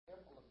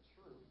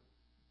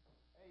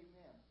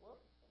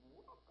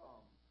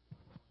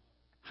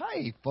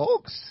Hi,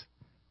 folks.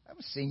 I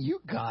haven't seen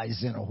you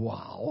guys in a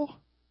while.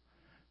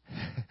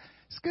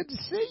 It's good to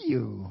see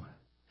you.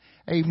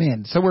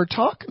 Amen. So we're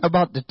talking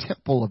about the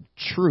temple of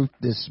truth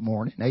this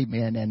morning.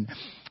 Amen. And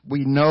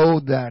we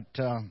know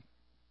that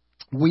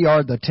we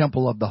are the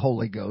temple of the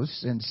Holy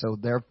Ghost. And so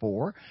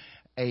therefore,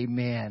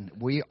 amen,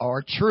 we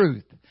are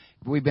truth.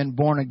 If we've been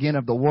born again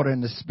of the water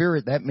and the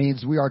Spirit, that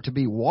means we are to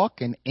be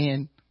walking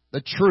in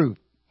the truth.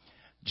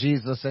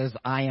 Jesus says,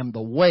 I am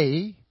the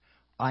way,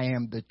 I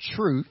am the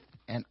truth,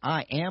 and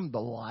I am the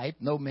life.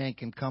 No man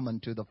can come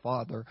unto the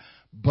Father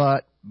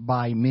but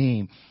by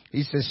me.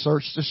 He says,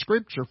 search the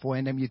Scripture, for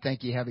in them you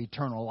think you have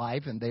eternal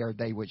life, and they are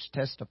they which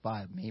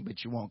testify of me,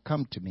 but you won't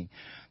come to me,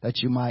 that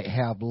you might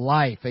have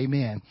life.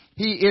 Amen.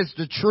 He is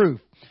the truth.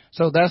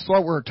 So that's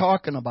what we're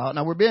talking about.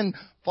 Now, we've been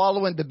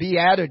following the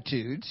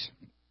Beatitudes,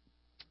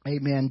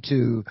 amen,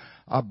 to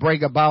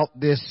bring about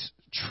this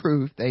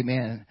truth.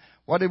 Amen.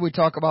 What did we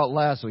talk about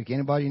last week?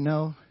 Anybody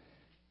know?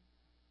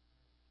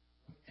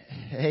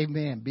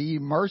 Amen. Be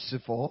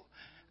merciful.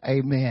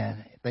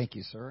 Amen. Thank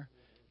you, sir.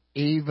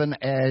 Even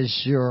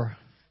as your,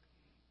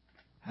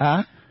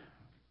 Amen.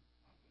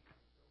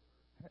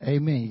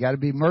 You got to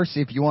be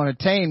mercy if you want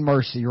to attain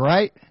mercy,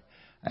 right?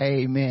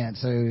 Amen.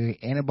 So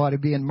anybody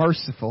being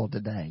merciful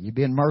today? You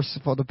being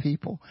merciful to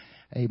people?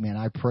 Amen.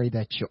 I pray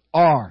that you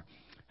are.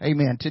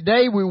 Amen.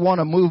 Today we want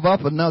to move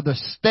up another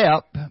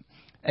step.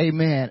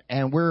 Amen.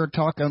 And we're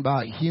talking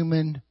about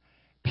human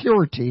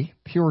purity.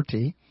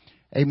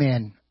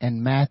 Amen.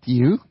 And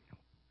Matthew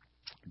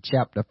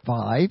chapter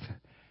 5.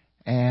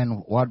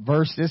 And what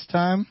verse this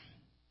time?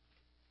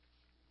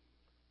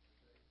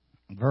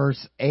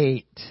 Verse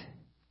 8.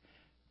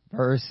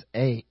 Verse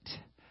 8.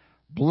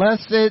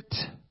 Blessed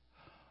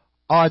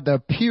are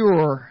the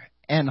pure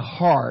in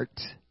heart,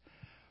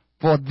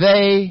 for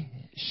they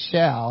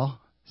shall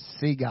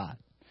see God.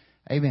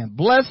 Amen.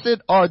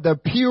 Blessed are the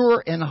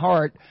pure in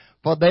heart,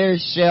 for they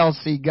shall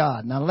see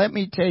God. Now let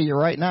me tell you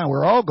right now,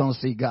 we're all going to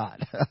see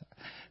God.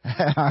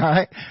 All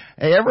right.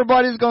 Hey,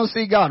 everybody's going to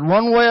see God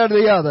one way or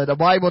the other. The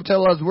Bible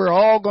tells us we're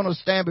all going to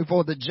stand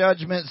before the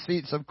judgment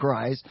seats of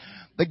Christ,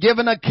 the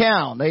given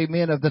account,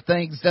 amen, of the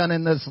things done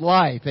in this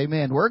life.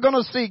 Amen. We're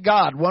going to see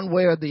God one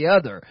way or the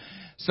other.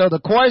 So the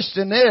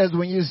question is,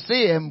 when you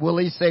see Him, will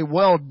He say,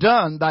 well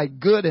done, thy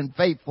good and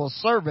faithful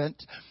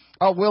servant?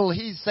 Or will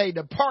He say,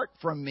 depart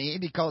from me,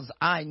 because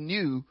I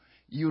knew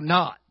you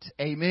not?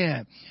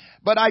 Amen.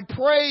 But I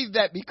pray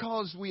that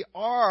because we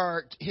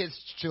are His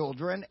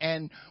children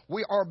and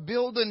we are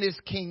building this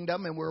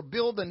kingdom and we're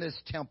building this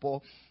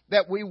temple,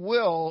 that we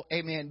will,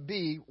 amen,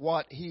 be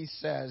what He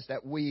says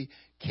that we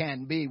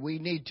can be. We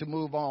need to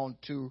move on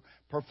to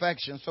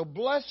perfection. So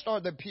blessed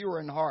are the pure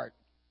in heart.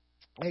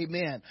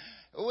 Amen.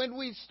 When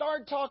we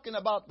start talking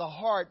about the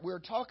heart, we're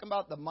talking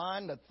about the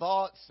mind, the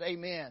thoughts.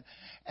 Amen.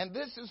 And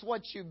this is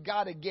what you've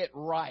got to get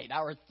right.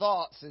 Our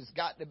thoughts has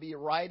got to be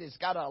right. It's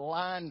got to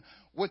align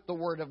with the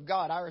Word of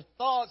God. Our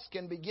thoughts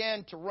can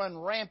begin to run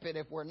rampant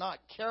if we're not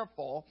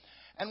careful.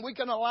 And we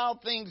can allow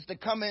things to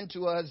come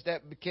into us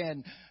that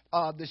can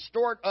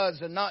distort us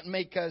and not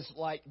make us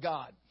like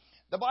God.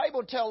 The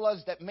Bible tells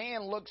us that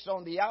man looks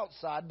on the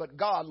outside, but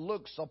God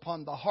looks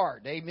upon the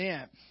heart.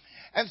 Amen.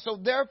 And so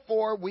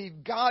therefore,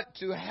 we've got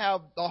to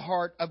have the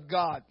heart of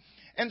God.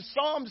 In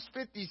Psalms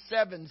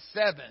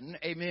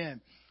 57:7, amen,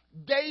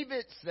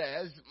 David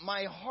says,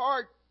 my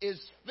heart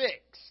is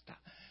fixed.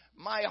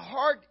 My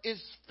heart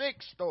is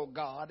fixed, O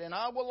God, and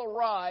I will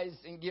arise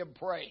and give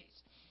praise.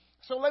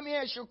 So let me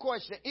ask you a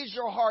question. Is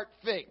your heart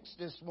fixed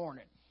this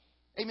morning?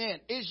 Amen.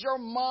 Is your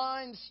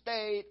mind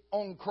stayed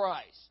on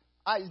Christ?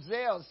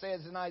 Isaiah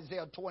says in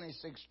Isaiah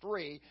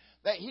 26:3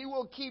 that He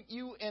will keep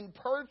you in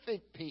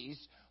perfect peace,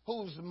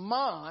 whose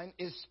mind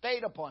is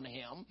stayed upon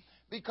Him,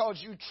 because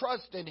you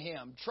trust in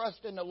Him.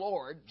 Trust in the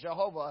Lord,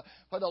 Jehovah,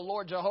 for the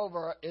Lord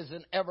Jehovah is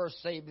an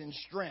ever-saving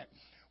strength.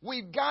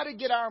 We've got to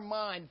get our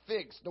mind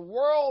fixed. The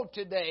world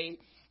today,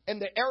 in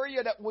the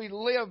area that we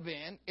live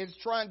in, is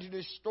trying to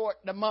distort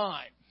the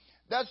mind.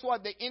 That's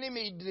what the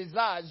enemy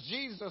desires.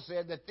 Jesus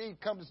said, the thief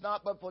comes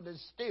not but for to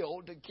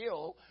steal, to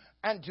kill,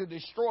 and to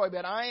destroy.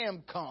 But I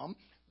am come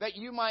that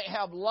you might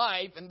have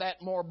life, and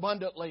that more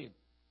abundantly.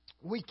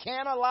 We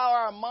can't allow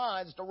our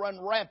minds to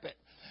run rampant,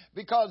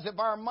 because if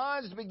our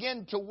minds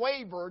begin to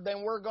waver,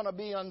 then we're going to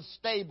be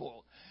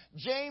unstable.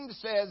 James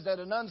says that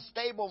an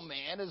unstable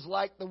man is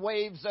like the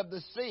waves of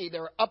the sea.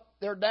 They're up,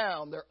 they're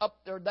down, they're up,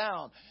 they're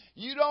down.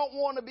 You don't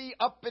want to be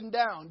up and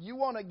down. You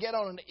want to get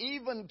on an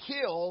even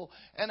keel,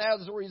 and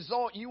as a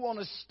result, you want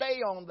to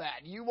stay on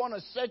that. You want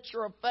to set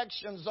your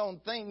affections on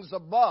things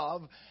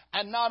above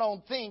and not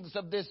on things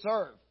of this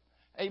earth.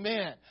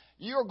 Amen.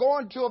 You're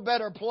going to a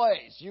better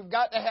place. You've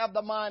got to have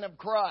the mind of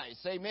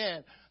Christ.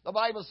 Amen. The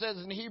Bible says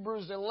in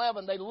Hebrews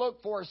 11, they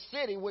looked for a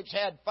city which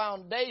had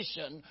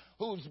foundation,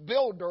 whose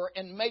builder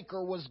and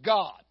maker was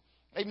God.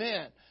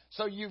 Amen.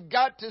 So you've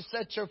got to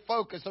set your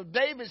focus. So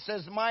David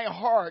says, my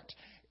heart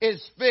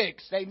is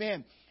fixed.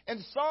 Amen.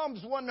 In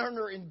Psalms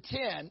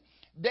 110,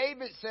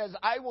 David says,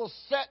 I will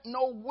set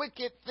no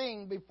wicked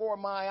thing before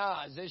my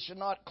eyes. It shall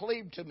not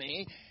cleave to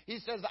me. He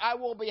says, I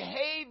will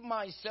behave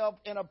myself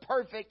in a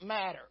perfect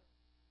manner.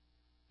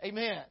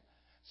 Amen.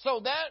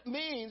 So that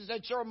means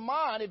that your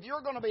mind, if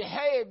you're going to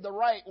behave the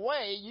right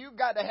way, you've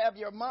got to have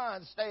your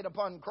mind stayed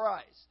upon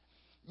Christ.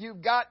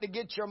 You've got to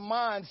get your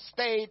mind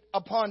stayed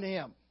upon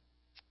Him.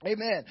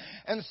 Amen.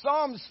 And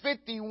Psalms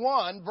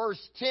 51,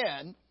 verse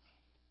 10,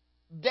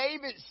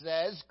 David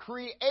says,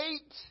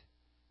 create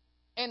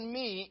in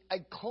me a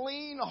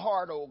clean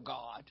heart, O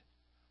God,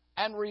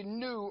 and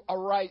renew a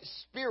right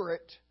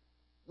spirit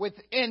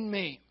within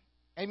me.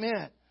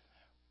 Amen.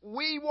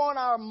 We want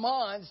our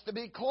minds to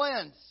be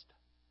cleansed.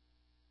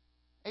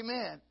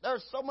 Amen.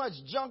 There's so much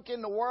junk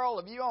in the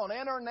world. If you're on the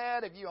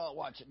internet, if you're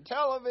watching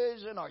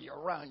television, or you're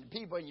around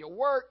people in your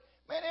work,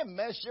 man, it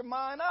mess your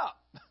mind up.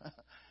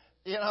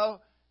 You know,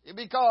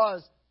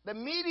 because the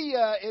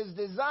media is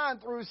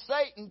designed through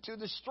Satan to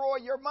destroy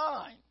your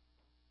mind.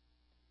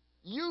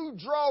 You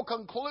draw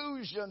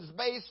conclusions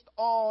based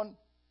on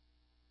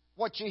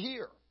what you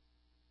hear,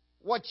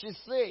 what you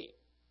see.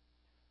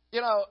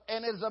 You know,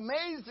 and it's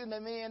amazing to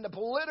me in the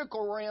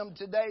political realm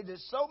today that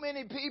so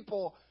many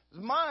people's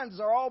minds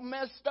are all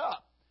messed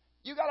up.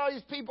 You got all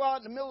these people out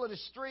in the middle of the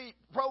street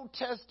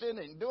protesting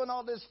and doing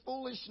all this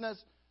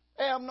foolishness.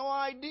 They have no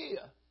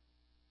idea.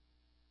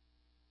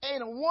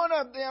 Ain't one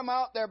of them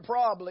out there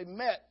probably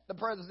met the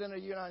President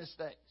of the United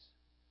States.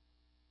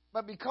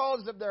 But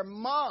because of their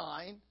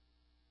mind,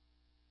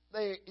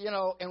 they,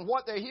 and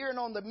what they're hearing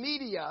on the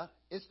media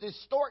is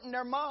distorting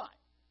their mind.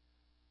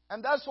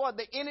 And that's what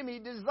the enemy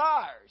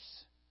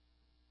desires,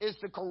 is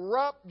to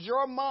corrupt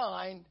your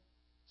mind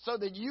so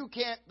that you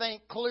can't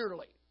think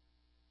clearly.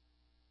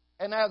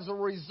 And as a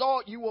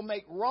result, you will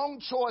make wrong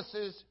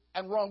choices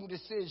and wrong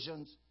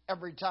decisions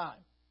every time.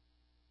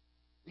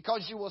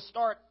 Because you will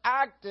start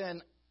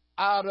acting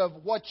out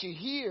of what you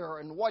hear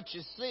and what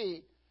you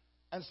see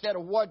instead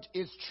of what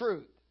is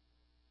truth.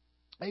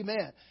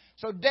 Amen.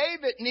 So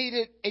David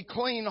needed a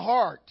clean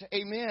heart.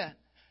 Amen.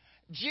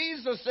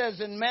 Jesus says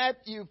in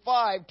Matthew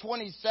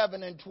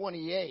 5:27 and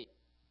 28,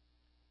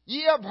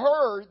 ye have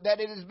heard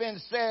that it has been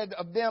said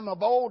of them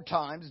of old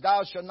times,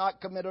 thou shalt not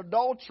commit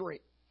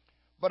adultery.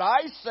 But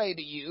I say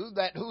to you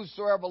that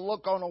whosoever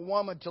look on a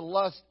woman to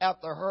lust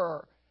after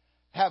her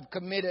have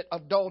committed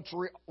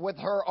adultery with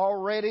her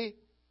already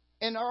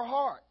in her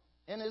heart,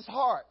 in his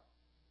heart.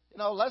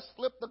 Let's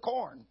flip the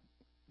coin.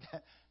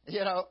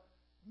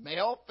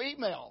 Male,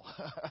 female.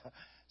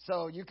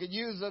 So you could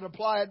use it,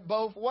 apply it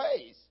both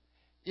ways.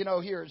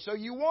 Here. So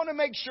you want to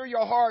make sure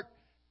your heart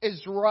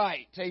is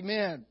right.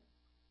 Amen.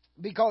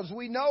 Because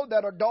we know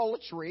that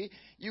adultery,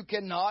 you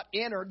cannot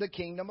enter the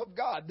kingdom of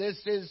God.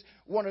 This is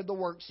one of the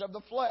works of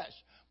the flesh.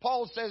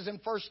 Paul says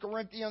in 1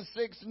 Corinthians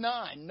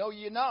 6:9, know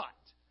ye not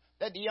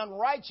that the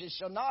unrighteous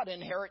shall not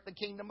inherit the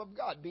kingdom of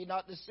God. Be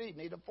not deceived,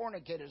 neither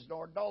fornicators,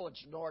 nor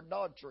idolaters, nor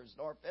adulterers,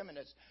 nor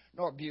effeminates,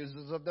 nor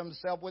abusers of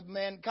themselves with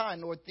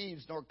mankind, nor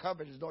thieves, nor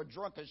covetous, nor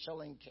drunkards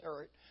shall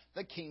inherit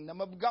the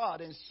kingdom of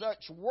God. And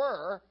such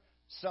were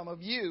some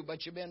of you,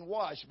 but you've been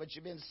washed, but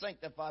you've been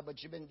sanctified,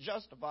 but you've been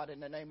justified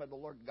in the name of the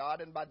Lord God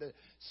and by the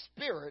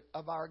Spirit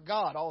of our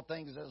God. All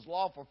things is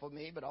lawful for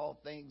me, but all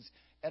things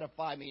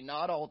edify me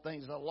not. All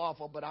things are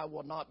lawful, but I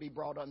will not be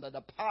brought under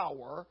the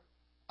power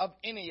of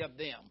any of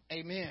them.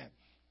 Amen.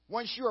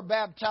 Once you are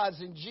baptized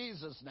in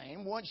Jesus'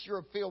 name, once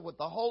you're filled with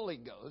the Holy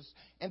Ghost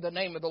in the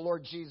name of the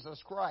Lord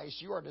Jesus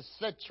Christ, you are to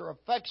set your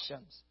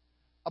affections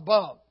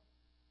above.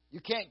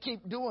 You can't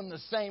keep doing the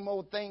same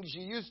old things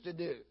you used to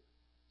do.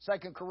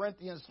 2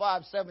 Corinthians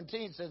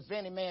 5:17 says, if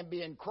any man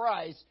be in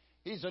Christ,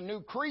 he's a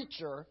new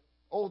creature.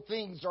 Old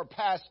things are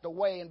passed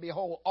away, and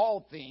behold,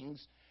 all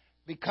things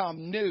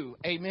become new.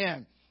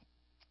 Amen.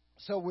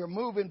 So we're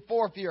moving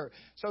forth here.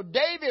 So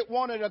David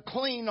wanted a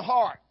clean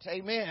heart.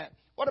 Amen.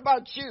 What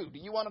about you? Do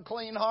you want a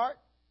clean heart?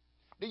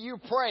 Do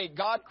you pray,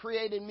 God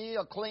created me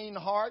a clean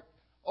heart?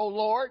 O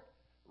Lord,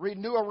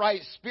 renew a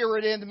right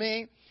spirit in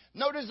me.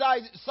 Notice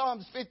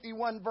Psalms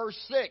 51 verse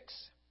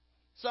 6.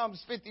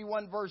 Psalms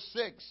 51 verse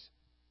 6.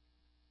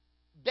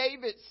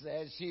 David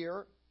says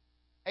here,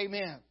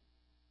 amen,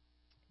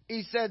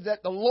 he said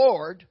that the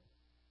Lord,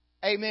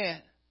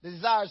 amen,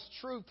 desires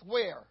truth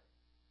where?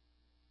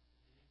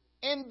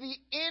 In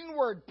the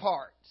inward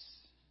parts.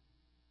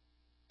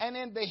 And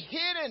in the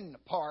hidden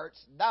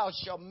parts, thou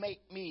shalt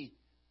make me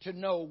to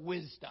know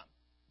wisdom.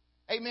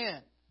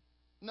 Amen.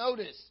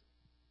 Notice,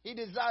 he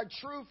desired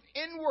truth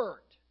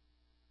inward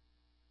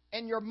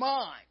in your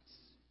minds,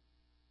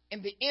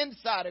 in the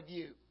inside of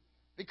you.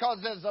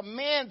 Because as a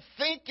man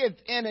thinketh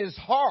in his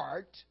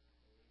heart,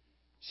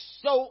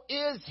 so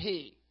is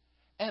he.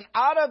 And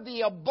out of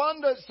the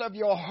abundance of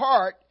your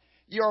heart,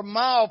 your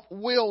mouth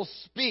will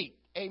speak.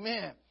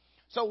 Amen.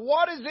 So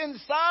what is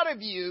inside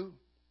of you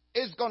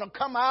is going to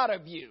come out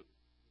of you.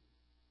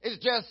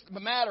 It's just a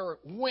matter of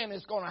when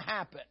it's going to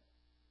happen.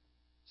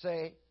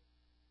 See?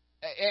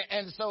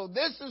 And so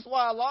this is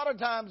why a lot of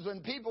times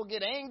when people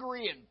get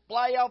angry and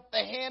fly off the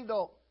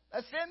handle,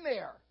 that's in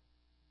there.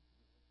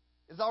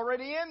 It's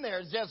already in there.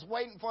 It's just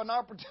waiting for an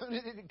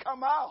opportunity to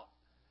come out.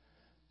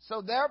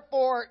 So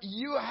therefore,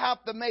 you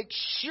have to make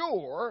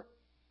sure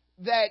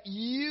that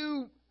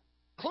you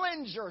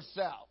cleanse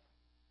yourself,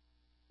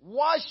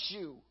 wash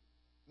you,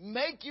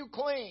 make you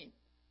clean,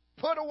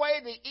 put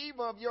away the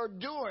evil of your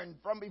doing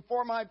from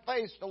before my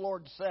face, the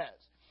Lord says.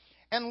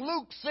 And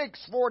Luke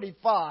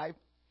 6:45.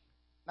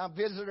 Now,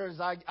 visitors,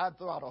 I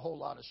threw out a whole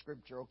lot of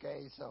scripture,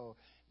 okay? So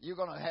you're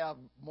going to have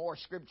more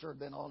scripture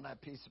than on that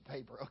piece of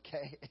paper,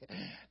 okay?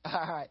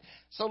 All right.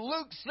 So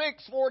Luke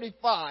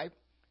 6:45,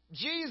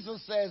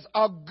 Jesus says,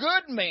 a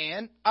good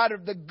man out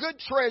of the good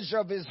treasure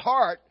of his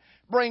heart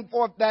bring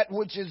forth that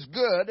which is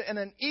good, and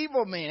an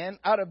evil man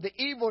out of the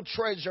evil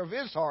treasure of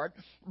his heart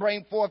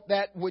bring forth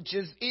that which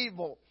is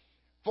evil.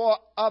 For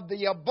of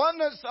the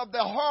abundance of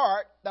the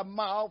heart, the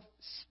mouth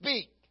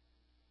speak.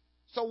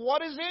 So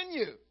what is in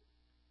you?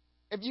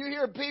 If you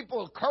hear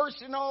people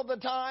cursing all the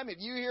time, if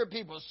you hear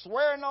people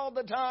swearing all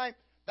the time,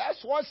 that's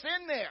what's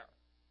in there.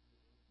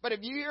 But if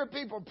you hear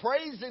people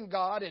praising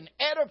God and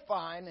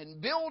edifying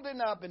and building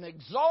up and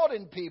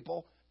exalting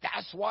people,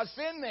 that's what's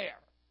in there.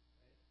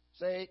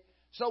 See?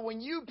 So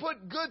when you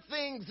put good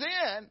things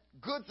in,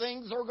 good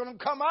things are going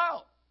to come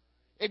out.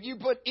 If you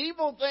put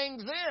evil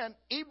things in,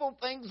 evil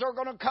things are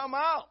going to come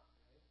out.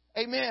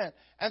 Amen.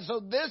 And so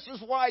this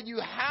is why you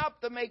have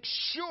to make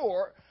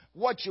sure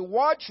what you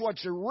watch,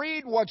 what you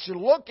read, what you're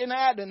looking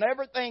at, and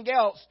everything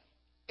else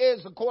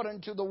is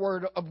according to the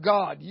Word of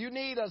God. You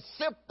need a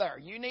sifter.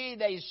 You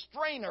need a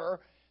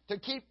strainer to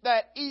keep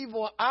that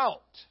evil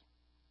out.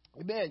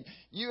 Amen.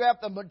 You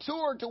have to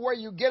mature to where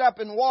you get up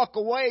and walk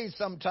away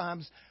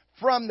sometimes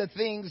from the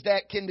things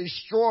that can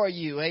destroy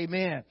you.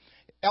 Amen.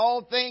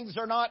 All things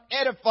are not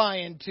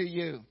edifying to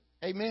you.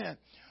 Amen.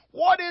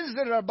 What is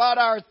it about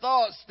our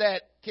thoughts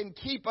that can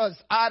keep us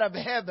out of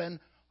heaven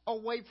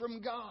away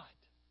from God?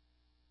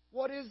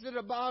 What is it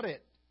about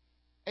it?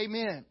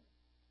 Amen.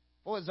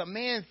 For as a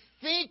man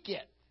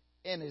thinketh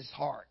in his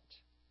heart,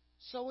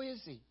 so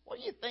is he. What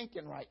are you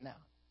thinking right now?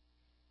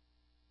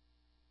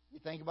 You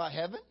think about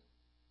heaven?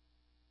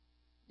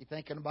 You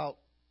thinking about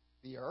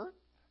the earth?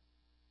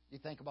 You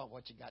think about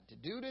what you got to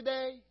do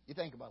today? You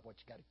think about what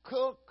you got to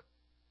cook?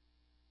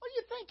 What are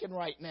you thinking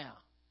right now?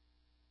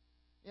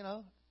 You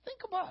know, think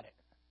about it.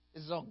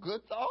 Is it all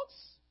good thoughts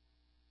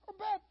or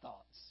bad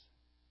thoughts?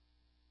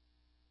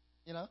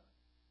 You know?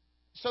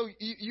 So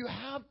you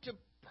have to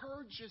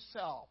purge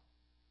yourself.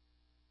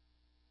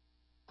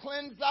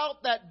 Cleanse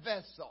out that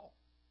vessel.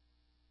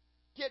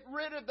 Get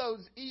rid of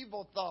those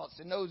evil thoughts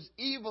and those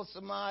evil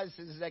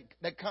surmises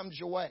that comes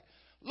your way.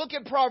 Look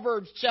at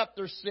Proverbs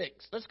chapter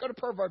 6. Let's go to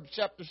Proverbs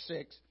chapter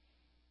 6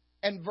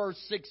 and verse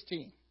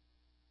 16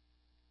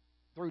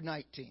 through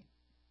 19.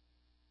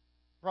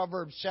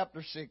 Proverbs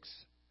chapter 6.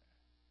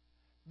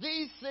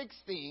 These 6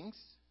 things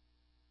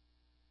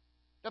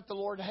doth the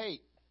Lord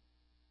hate.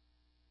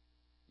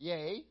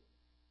 Yea,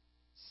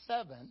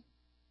 7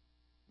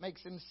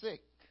 makes him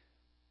sick.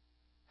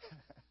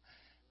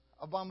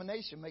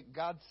 Abomination make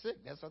God sick.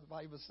 That's what the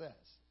Bible says.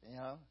 You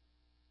know.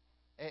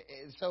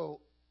 So,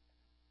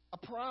 a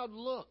proud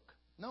look.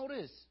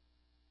 Notice,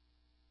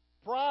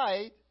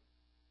 pride,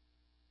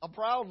 a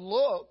proud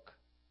look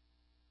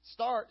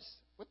starts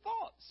with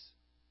thoughts.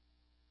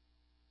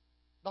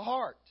 The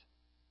heart.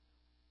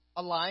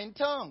 A lying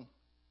tongue.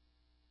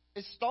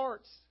 It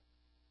starts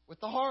with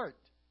the heart.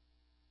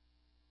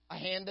 A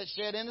hand that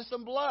shed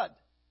innocent blood.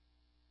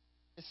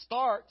 It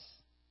starts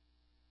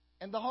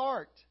in the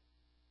heart.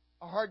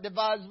 A heart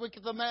devises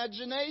wicked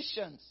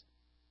imaginations.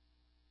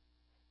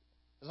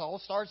 It all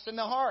starts in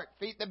the heart.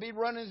 Feet that be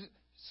running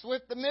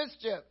swift to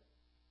mischief.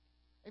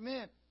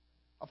 Amen.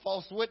 A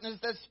false witness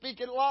that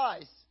speaketh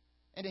lies.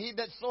 And he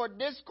that soweth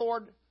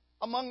discord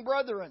among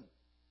brethren.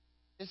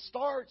 It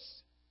starts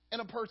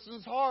in a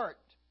person's heart.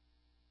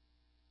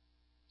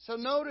 So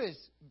notice,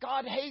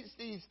 God hates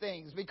these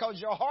things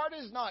because your heart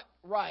is not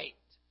right.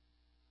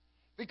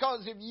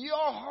 Because if your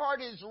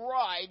heart is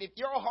right, if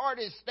your heart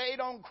is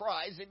stayed on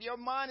Christ, if your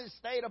mind is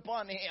stayed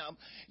upon Him,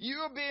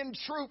 you're being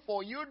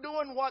truthful, you're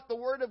doing what the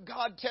Word of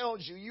God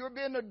tells you, you're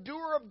being a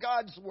doer of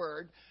God's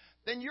Word,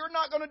 then you're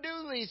not going to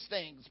do these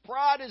things.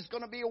 Pride is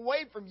going to be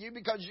away from you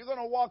because you're going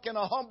to walk in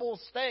a humble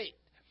state.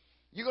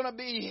 You're going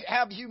to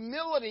have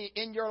humility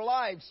in your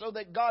life so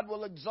that God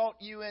will exalt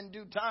you in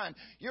due time.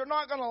 You're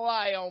not going to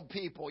lie on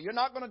people. You're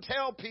not going to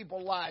tell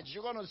people lies.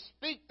 You're going to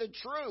speak the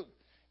truth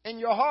in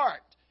your heart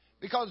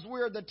because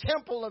we're the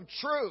temple of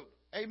truth.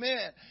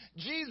 Amen.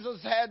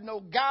 Jesus had no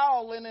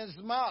guile in His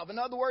mouth. In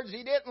other words,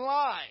 He didn't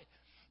lie.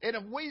 And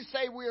if we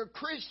say we are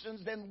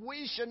Christians, then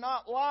we should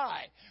not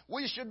lie.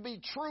 We should be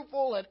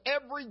truthful at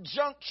every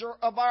juncture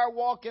of our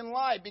walk in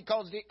life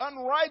because the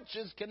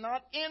unrighteous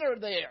cannot enter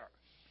there.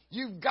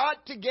 You've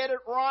got to get it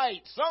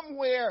right.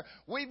 Somewhere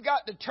we've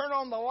got to turn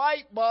on the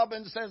light bulb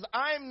and says,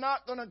 I'm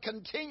not going to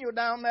continue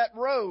down that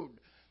road.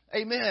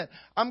 Amen.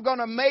 I'm going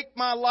to make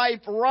my life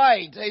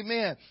right.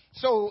 Amen.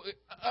 So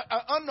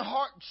an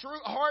true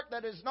heart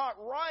that is not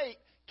right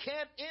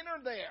can't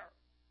enter there.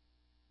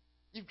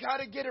 You've got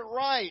to get it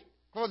right.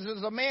 Because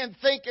as a man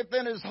thinketh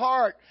in his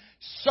heart,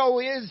 so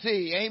is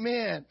he.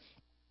 Amen.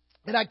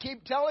 And I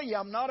keep telling you,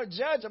 I'm not a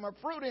judge. I'm a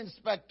fruit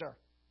inspector.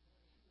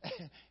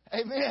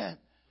 Amen.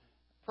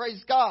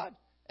 Praise God.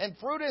 And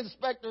fruit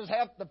inspectors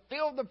have to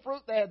feel the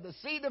fruit. They have to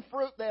see the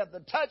fruit. They have to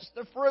touch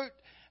the fruit.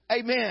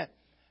 Amen.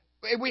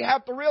 We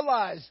have to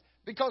realize,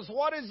 because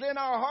what is in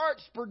our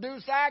hearts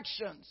produce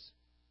actions.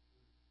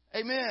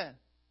 Amen.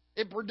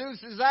 It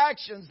produces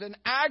actions. And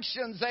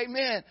actions,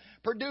 amen,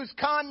 produce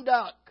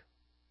conduct.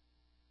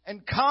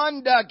 And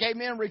conduct,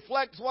 amen,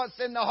 reflects what's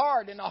in the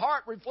heart. And the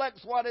heart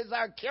reflects what is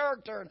our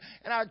character.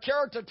 And our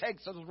character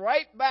takes us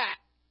right back,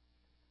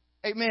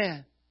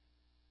 amen,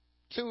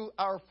 to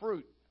our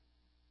fruit.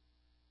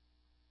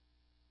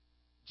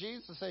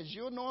 Jesus says,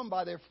 you'll know them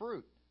by their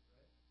fruit.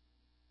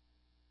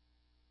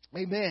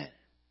 Amen.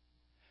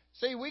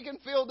 See, we can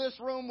fill this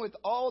room with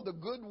all the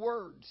good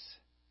words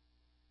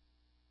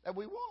that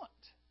we want.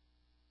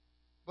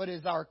 But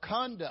it's our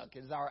conduct,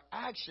 it's our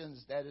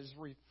actions that is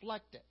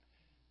reflected.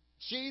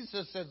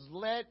 Jesus says,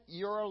 let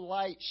your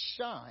light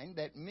shine,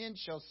 that men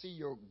shall see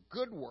your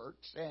good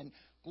works and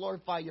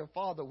glorify your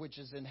Father which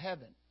is in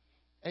heaven.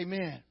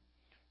 Amen.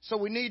 So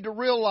we need to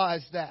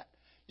realize that.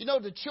 You know,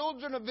 the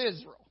children of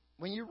Israel,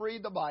 when you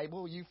read the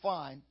Bible, you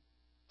find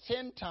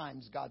 10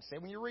 times God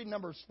said. When you read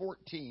Numbers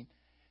 14,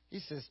 He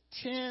says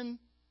 10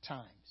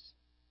 times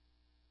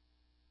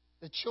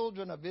the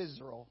children of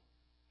Israel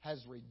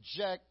has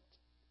rejected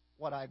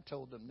what I've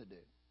told them to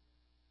do.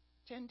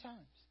 10 times.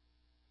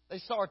 They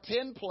saw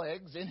 10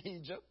 plagues in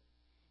Egypt.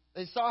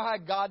 They saw how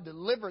God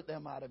delivered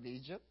them out of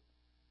Egypt.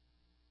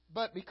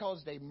 But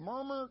because they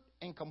murmured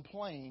and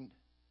complained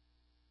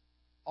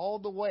all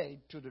the way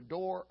to the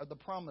door of the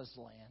promised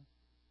land,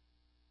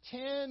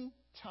 10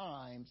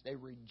 times they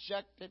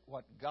rejected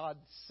what God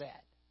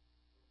said.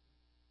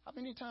 How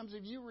many times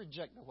have you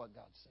rejected what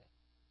God said?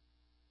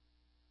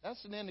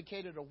 That's an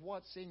indicator of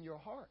what's in your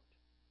heart.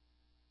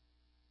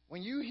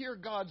 When you hear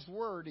God's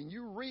Word and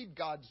you read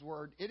God's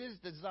Word, it is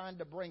designed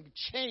to bring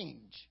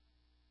change.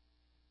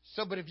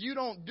 So, but if you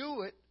don't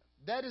do it,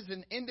 that is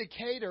an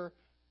indicator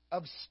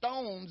of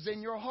stones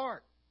in your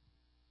heart.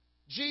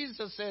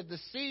 Jesus said the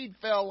seed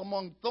fell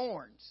among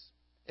thorns.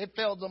 It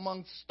fell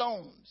among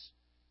stones.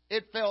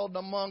 It fell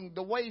among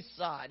the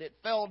wayside. It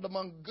fell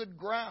among good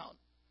ground.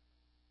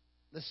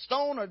 The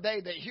stone are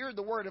they that hear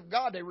the Word of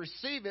God. They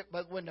receive it,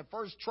 but when the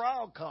first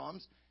trial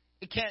comes,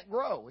 it can't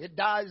grow. It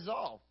dies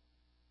off.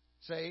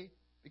 See?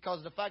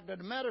 Because the fact of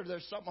the matter,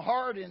 there's something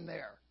hard in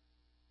there.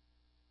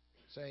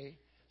 See?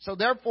 So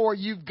therefore,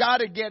 you've got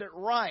to get it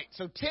right.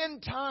 So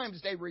 10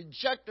 times they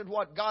rejected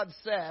what God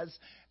says,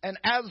 and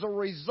as a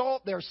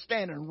result, they're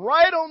standing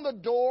right on the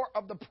door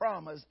of the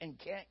promise and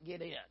can't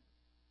get in.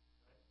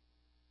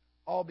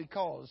 All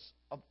because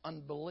of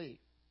unbelief.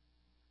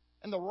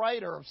 And the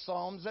writer of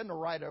Psalms and the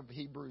writer of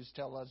Hebrews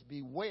tell us,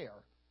 beware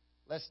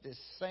lest this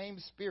same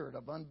spirit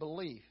of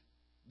unbelief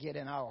get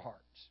in our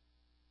hearts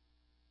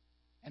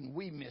and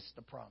we miss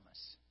the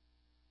promise.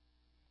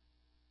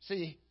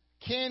 See,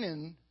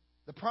 Canaan,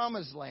 the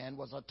promised land,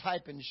 was a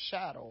type and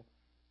shadow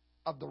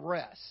of the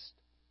rest.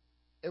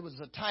 It was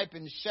a type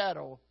and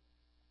shadow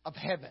of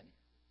heaven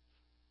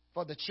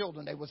for the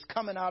children. They was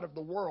coming out of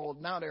the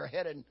world. Now they're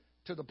heading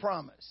to the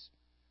promise.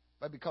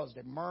 But because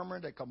they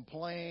murmured, they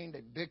complained,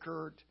 they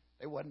bickered,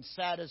 they wasn't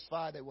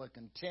satisfied, they weren't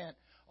content.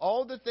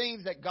 All the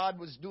things that God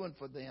was doing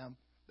for them,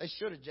 they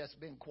should have just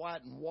been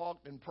quiet and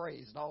walked and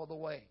praised all the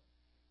way.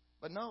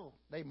 But no,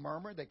 they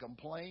murmured, they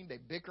complained, they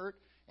bickered.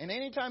 And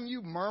anytime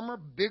you murmur,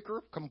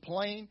 bicker,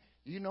 complain,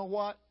 you know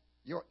what?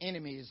 Your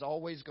enemy is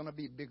always going to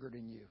be bigger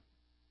than you.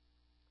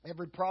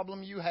 Every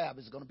problem you have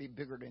is going to be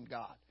bigger than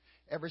God.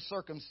 Every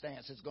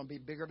circumstance is going to be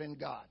bigger than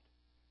God.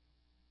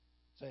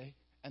 See?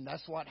 And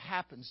that's what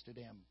happens to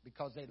them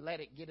because they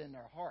let it get in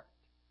their heart.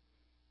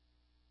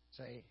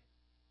 See?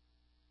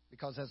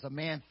 Because as a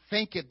man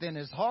thinketh in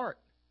his heart,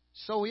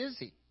 so is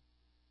he.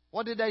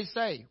 What did they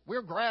say?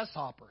 We're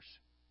grasshoppers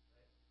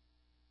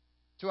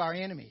to our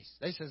enemies.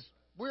 They says,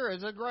 we're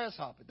as a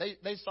grasshopper.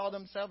 They saw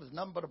themselves as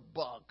nothing but a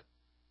bug.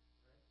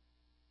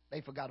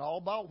 They forgot all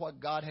about what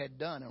God had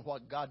done and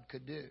what God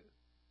could do.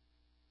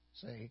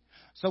 See?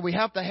 So we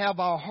have to have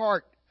our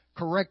heart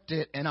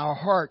corrected, and our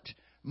heart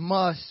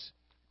must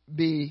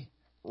be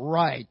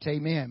right.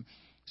 Amen.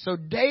 So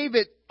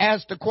David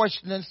asked a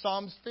question in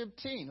Psalms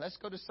 15. Let's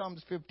go to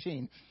Psalms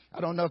 15.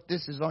 I don't know if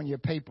this is on your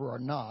paper or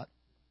not.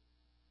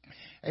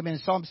 Amen.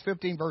 Psalms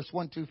 15, verse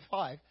 1 to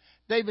 5.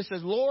 David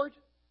says, Lord,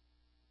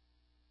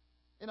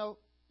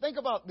 think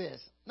about this.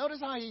 Notice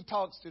how he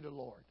talks to the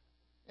Lord.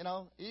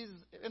 He's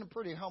in a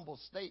pretty humble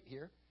state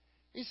here.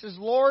 He says,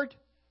 Lord,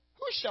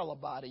 who shall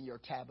abide in your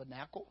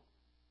tabernacle?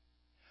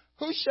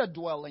 Who shall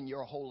dwell in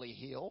your holy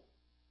hill?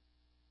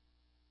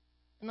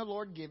 And the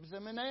Lord gives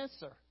him an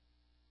answer.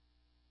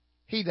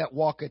 He that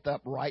walketh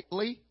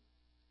uprightly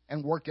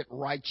and worketh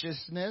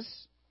righteousness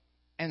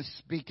and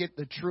speaketh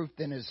the truth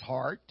in his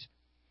heart.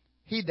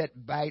 He that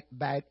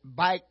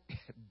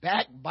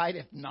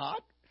backbiteth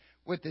not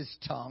with his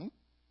tongue,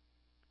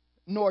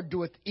 nor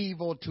doeth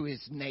evil to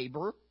his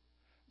neighbor,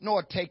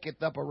 nor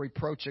taketh up a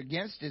reproach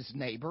against his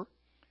neighbor,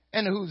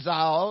 and whose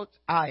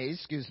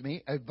eyes,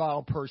 a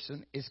vile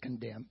person is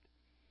condemned.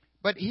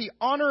 But he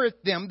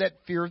honoreth them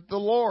that feareth the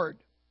Lord.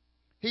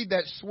 He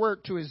that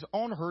sweareth to his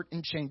own hurt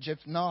and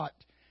changeth not.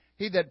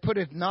 He that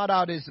putteth not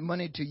out his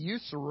money to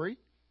usury,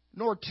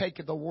 nor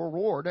taketh a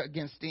reward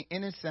against the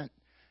innocent.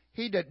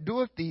 He that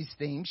doeth these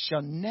things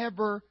shall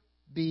never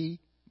be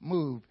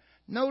moved.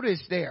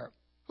 Notice there,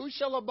 who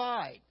shall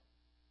abide?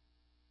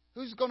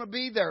 Who's going to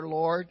be there,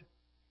 Lord?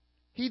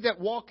 He that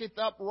walketh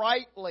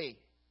uprightly.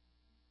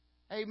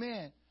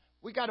 Amen.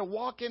 We got to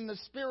walk in the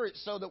Spirit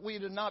so that we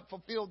do not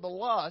fulfill the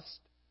lust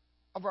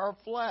of our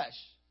flesh.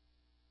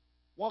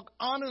 Walk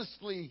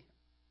honestly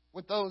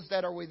with those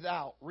that are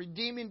without,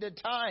 redeeming the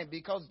time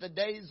because the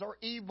days are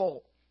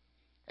evil.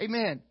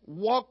 Amen.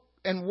 Walk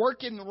and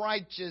work in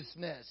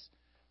righteousness.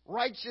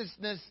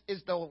 Righteousness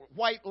is the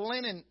white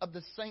linen of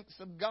the saints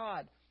of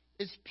God.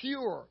 It's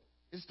pure.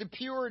 It's the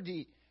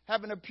purity.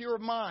 Having a pure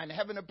mind,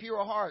 having a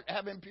pure heart,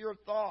 having pure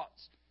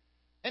thoughts.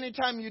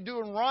 Anytime you're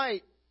doing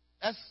right,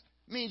 that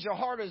means your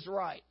heart is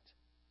right.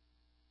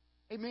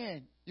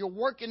 Amen. You're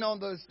working on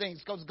those things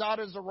because God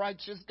is a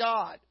righteous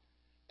God.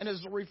 And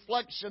is a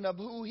reflection of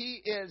who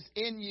He is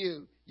in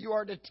you. You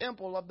are the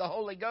temple of the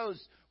Holy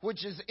Ghost,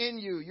 which is in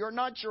you. You're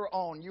not your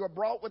own. You are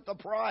brought with a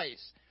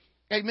price.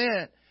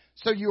 Amen.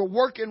 So you're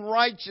working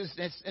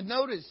righteousness. And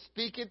notice,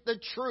 speaketh the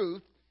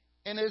truth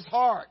in his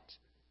heart.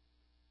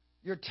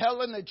 You're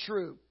telling the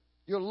truth.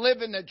 You're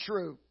living the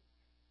truth.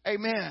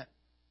 Amen.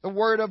 The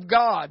Word of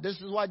God.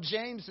 This is why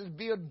James says,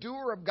 be a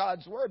doer of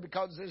God's Word,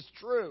 because it's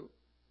true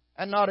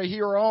and not a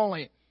hearer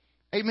only.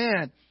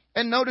 Amen.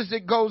 And notice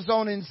it goes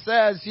on and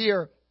says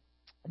here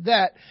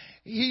that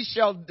he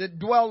shall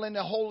dwell in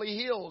the holy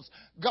hills.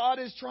 God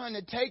is trying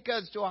to take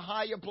us to a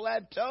higher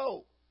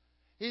plateau.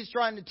 He's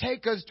trying to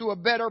take us to a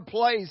better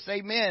place.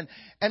 Amen.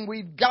 And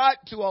we've got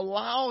to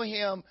allow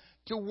Him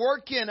to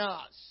work in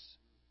us.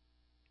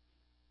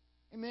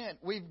 Amen.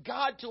 We've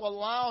got to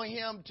allow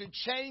Him to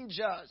change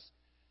us.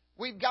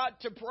 We've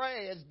got to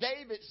pray. As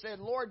David said,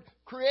 Lord,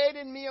 create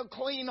in me a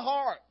clean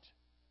heart.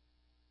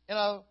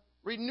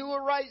 Renew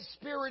a right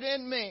spirit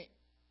in me.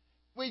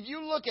 If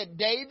you look at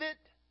David,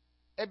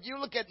 if you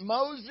look at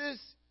Moses,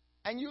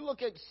 and you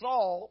look at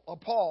Saul or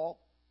Paul,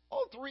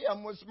 all three of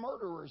them was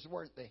murderers,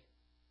 weren't they?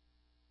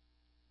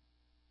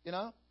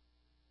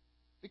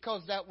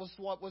 Because that was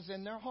what was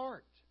in their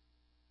heart.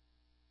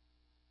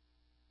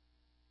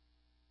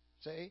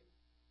 See?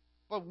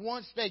 But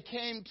once they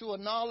came to a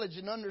knowledge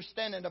and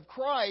understanding of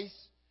Christ,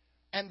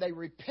 and they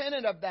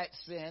repented of that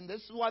sin.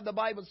 This is why the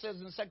Bible says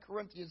in 2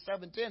 Corinthians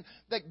 7:10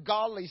 that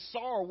godly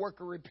sorrow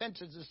worketh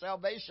repentance and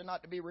salvation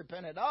not to be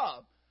repented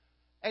of.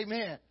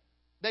 Amen.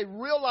 They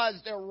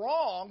realized they're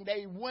wrong.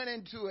 They went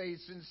into a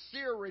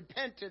sincere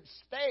repentant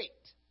state.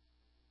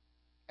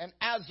 And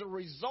as a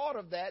result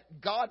of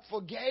that, God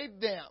forgave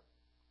them.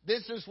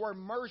 This is where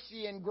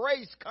mercy and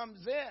grace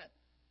comes in.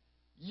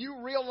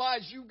 You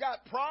realize you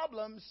got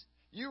problems.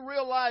 You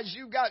realize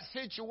you got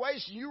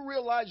situations. You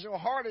realize your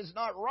heart is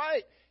not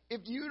right.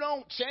 If you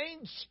don't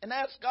change and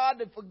ask God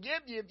to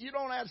forgive you, if you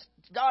don't ask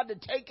God to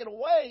take it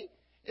away,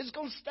 it's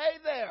going to stay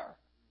there.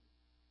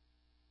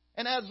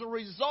 And as a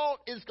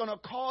result, it's going to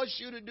cause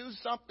you to do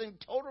something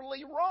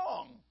totally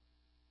wrong.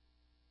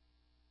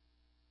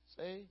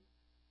 See?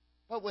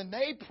 But when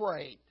they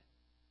prayed,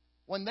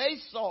 when they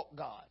sought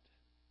God,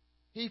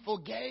 He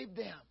forgave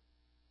them.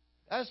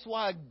 That's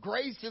why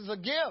grace is a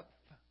gift.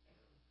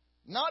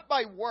 Not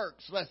by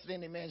works, lest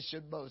any man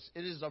should boast.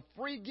 It is a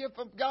free gift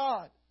of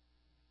God.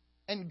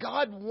 And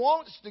God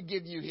wants to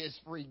give you His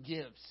free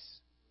gifts.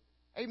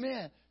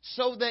 Amen.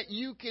 So that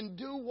you can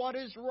do what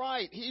is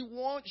right. He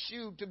wants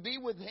you to be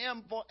with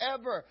Him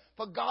forever.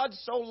 For God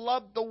so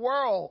loved the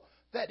world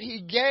that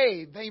He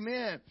gave.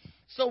 Amen.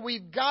 So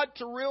we've got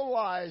to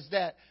realize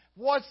that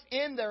what's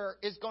in there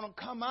is going to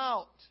come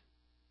out.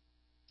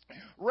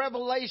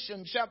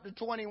 Revelation chapter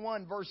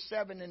 21, verse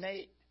 7 and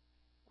 8.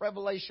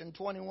 Revelation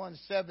 21,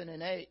 7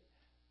 and 8.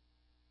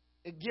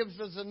 It gives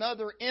us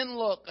another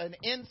in-look, an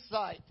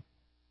insight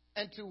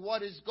into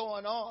what is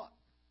going on.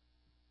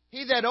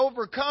 He that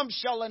overcomes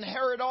shall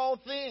inherit all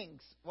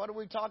things. What are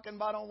we talking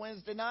about on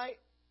Wednesday night?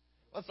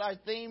 What's our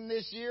theme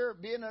this year?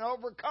 Being an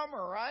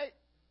overcomer, right?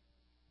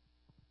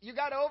 You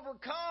got to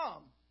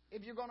overcome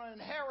if you're going to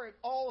inherit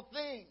all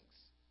things.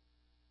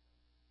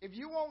 If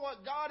you want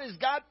what God has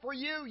got for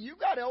you, you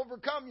got to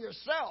overcome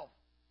yourself.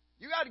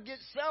 You got to get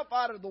self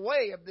out of the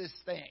way of this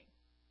thing.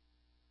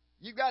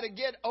 You've got to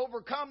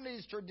overcome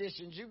these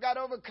traditions. You've got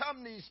to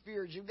overcome these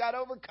fears. You've got to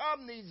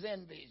overcome these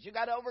envies. You've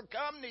got to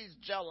overcome these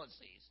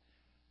jealousies.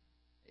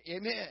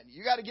 Amen.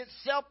 You got to get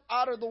self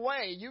out of the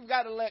way. You've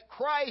got to let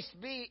Christ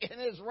be in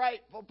His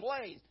rightful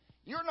place.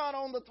 You're not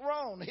on the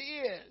throne. He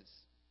is.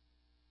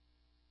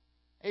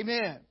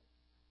 Amen.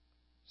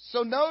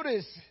 So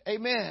notice,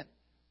 amen,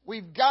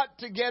 we've got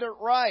to get it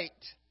right.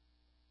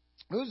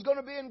 Who's going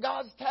to be in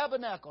God's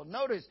tabernacle?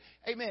 Notice,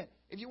 amen,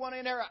 if you want to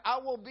inherit, I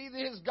will be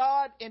His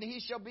God, and He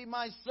shall be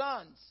my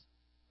sons.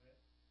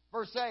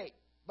 Verse 8,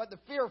 but the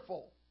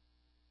fearful.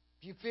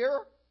 If you fear,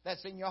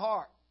 that's in your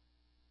heart.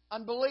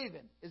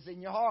 Unbelieving is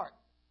in your heart.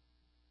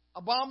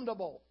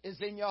 Abominable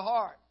is in your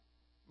heart.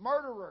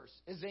 Murderers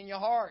is in your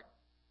heart.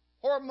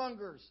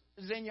 Whoremongers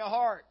is in your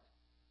heart.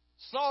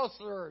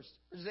 Sorcerers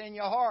is in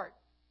your heart.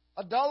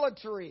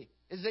 Idolatry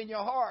is in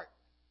your heart.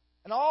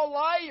 And all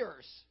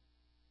liars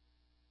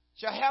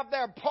shall have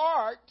their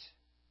part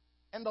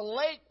in the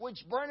lake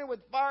which burneth with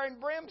fire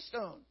and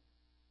brimstone,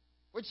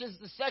 which is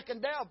the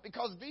second death,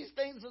 because these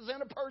things is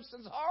in a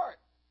person's heart.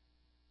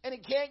 And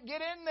it can't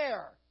get in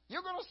there.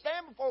 You're going to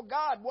stand before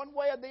God one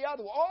way or the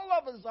other. All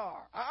of us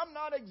are. I'm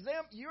not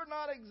exempt. You're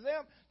not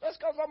exempt. Just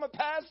because I'm a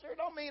pastor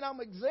don't mean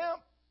I'm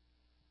exempt.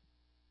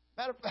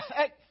 Matter of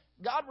fact,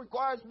 God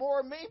requires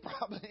more of me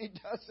probably than He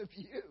does of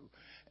you.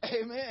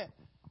 Amen.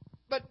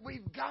 But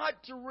we've got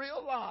to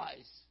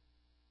realize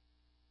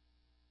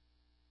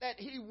that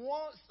He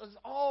wants us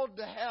all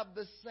to have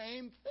the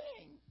same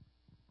thing.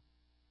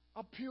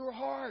 A pure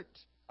heart,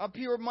 a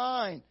pure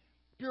mind,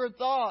 pure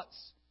thoughts.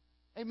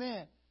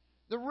 Amen.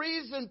 The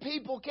reason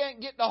people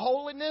can't get to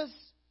holiness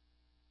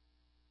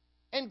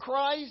in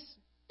Christ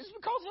is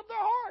because of their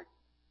heart.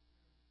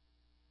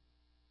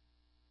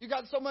 You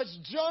got so much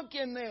junk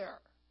in there.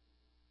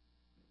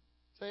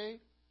 See?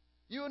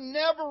 You'll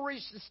never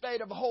reach the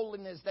state of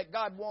holiness that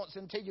God wants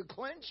until you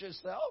cleanse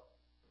yourself,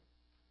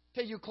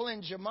 till you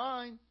cleanse your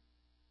mind.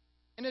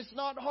 And it's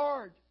not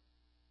hard.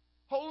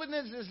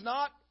 Holiness is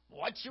not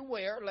what you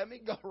wear. Let me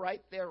go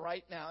right there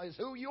right now. It's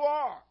who you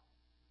are.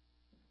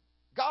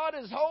 God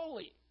is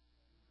holy.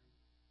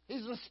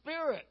 He's a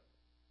spirit.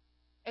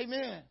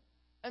 Amen.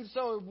 And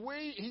so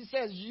He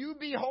says, you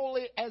be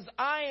holy as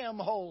I am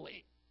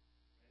holy.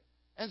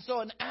 And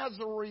so, as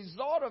a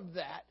result of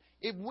that,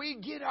 if we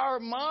get our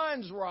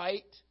minds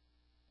right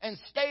and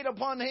stayed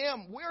upon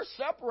Him, we'll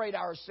separate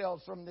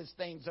ourselves from these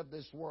things of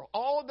this world.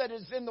 All that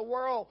is in the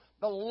world,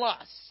 the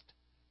lust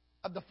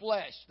of the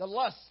flesh, the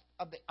lust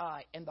of the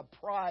eye, and the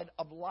pride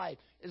of life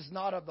is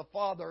not of the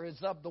Father,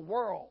 is of the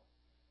world.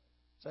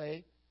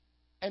 See?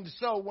 And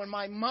so when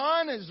my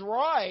mind is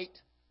right,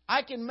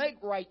 I can make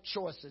right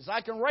choices.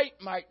 I can make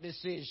right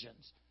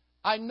decisions.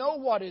 I know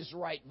what is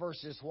right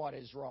versus what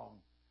is wrong.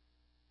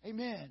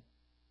 Amen.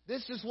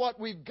 This is what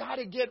we've got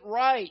to get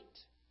right.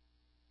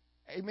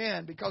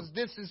 Amen. Because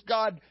this is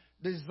God's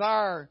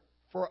desire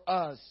for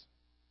us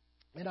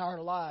in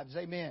our lives.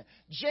 Amen.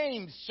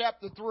 James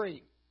chapter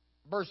 3,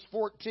 verse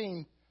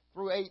 14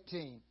 through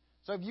 18.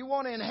 So if you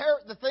want to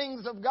inherit the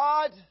things of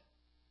God,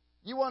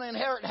 you want to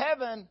inherit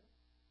heaven,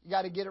 you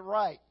got to get it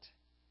right.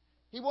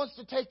 He wants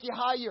to take you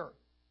higher.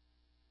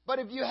 But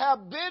if you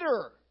have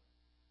bitter,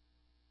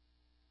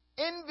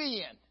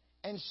 envying,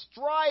 and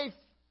strife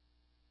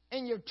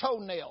in your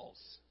toenails,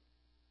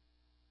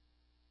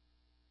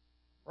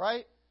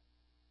 right?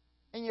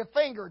 In your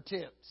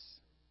fingertips,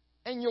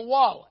 in your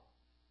wallet.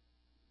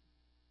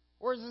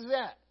 Where's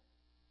that?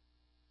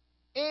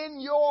 In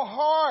your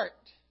heart.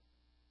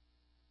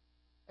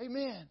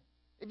 Amen.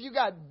 If you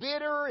got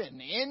bitter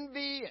and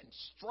envy and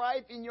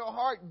strife in your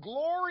heart,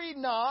 glory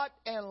not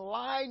and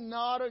lie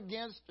not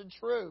against the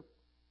truth.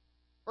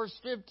 Verse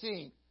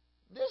 15.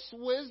 This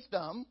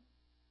wisdom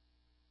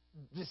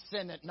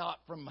descended not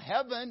from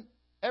heaven.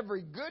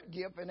 Every good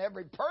gift and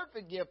every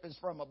perfect gift is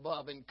from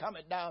above and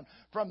cometh down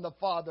from the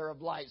Father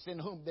of lights, in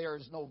whom there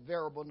is no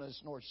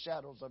variableness nor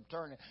shadows of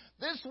turning.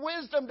 This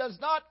wisdom does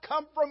not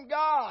come from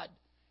God.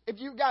 If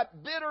you've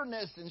got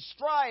bitterness and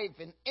strife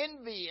and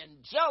envy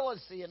and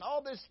jealousy and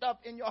all this stuff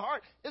in your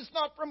heart, it's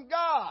not from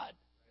God.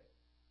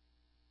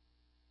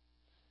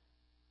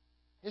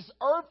 It's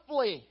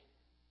earthly.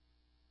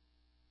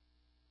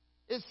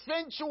 It's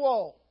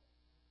sensual.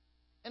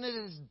 And it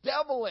is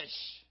devilish.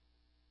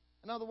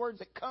 In other words,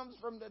 it comes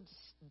from the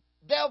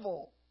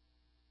devil.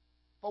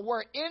 For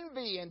where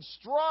envy and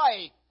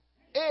strife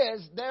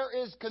is, there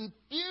is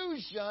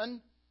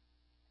confusion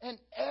and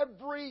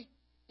every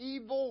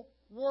evil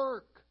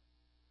work.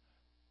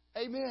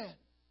 Amen.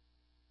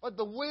 But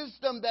the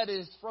wisdom that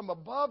is from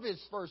above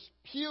is first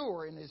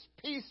pure and is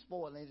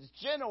peaceful and is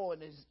gentle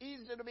and is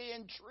easy to be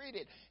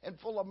entreated and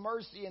full of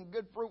mercy and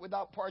good fruit,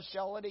 without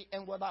partiality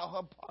and without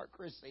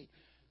hypocrisy.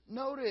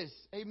 Notice,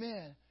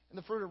 amen. And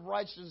the fruit of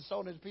righteousness is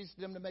sown as peace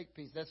to them to make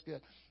peace. That's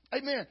good.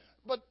 Amen.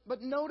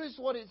 But notice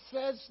what it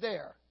says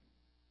there.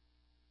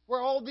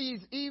 Where all these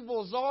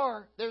evils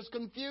are, there's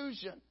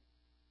confusion.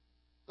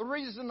 The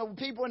reason the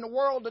people in the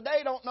world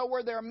today don't know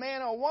whether they're a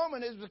man or a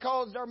woman is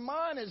because their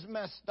mind is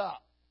messed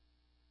up.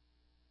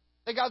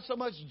 They got so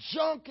much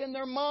junk in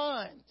their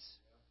minds.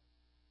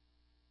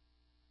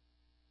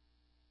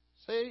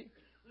 See?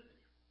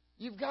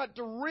 You've got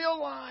to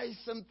realize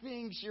some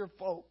things here,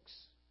 folks.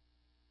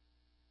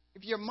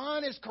 If your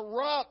mind is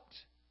corrupt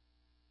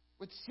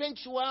with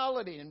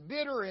sensuality and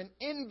bitter and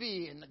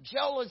envy and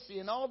jealousy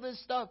and all this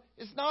stuff,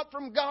 it's not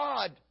from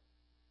God.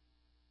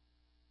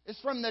 It's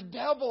from the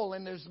devil,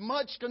 and there's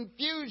much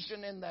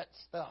confusion in that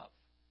stuff.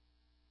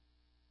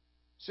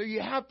 So you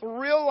have to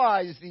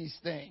realize these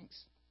things.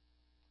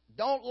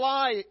 Don't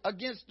lie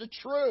against the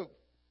truth.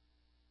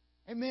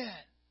 Amen.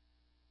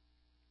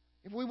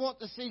 If we want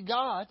to see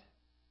God,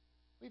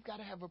 we've got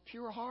to have a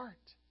pure heart.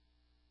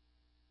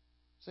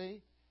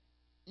 See?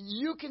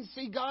 You can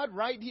see God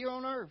right here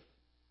on earth.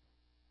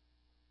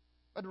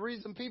 But the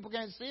reason people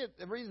can't see it,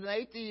 the reason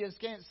atheists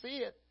can't see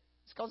it,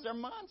 is because their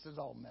minds is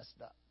all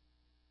messed up.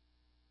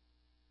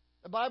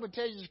 The Bible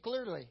tells you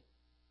clearly,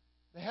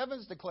 the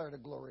heavens declare the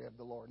glory of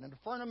the Lord, and the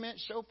firmament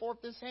show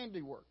forth His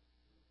handiwork.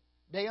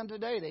 Day unto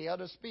day they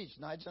utter speech,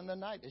 nights unto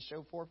night they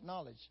show forth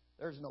knowledge.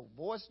 There is no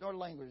voice nor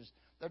language,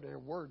 that their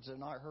words are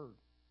not heard.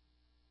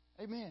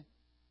 Amen.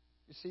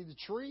 You see the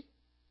tree?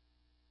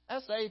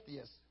 That's the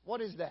atheist.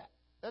 What is that?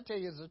 They'll tell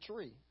you it's a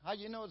tree. How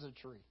do you know it's a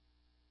tree?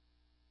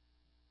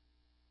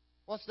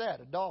 What's that?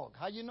 A dog.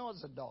 How do you know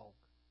it's a dog?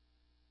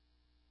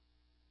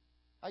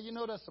 How do you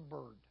know that's a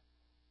bird?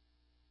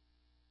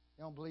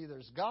 You don't believe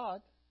there's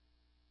God.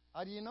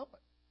 How do you know it?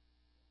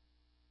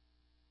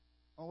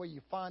 The only way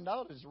you find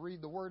out is to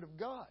read the Word of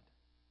God.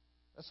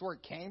 That's where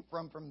it came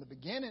from the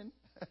beginning.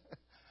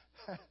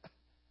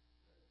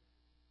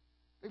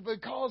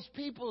 Because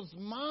people's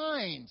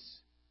minds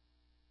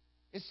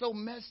is so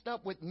messed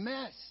up with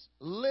mess,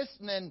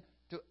 listening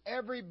to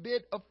every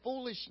bit of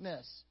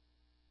foolishness.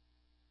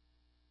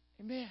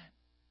 Amen.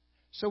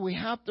 So we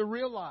have to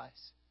realize.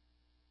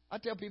 I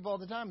tell people all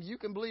the time, you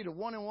can believe that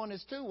 1 and 1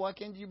 is 2. Why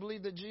can't you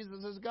believe that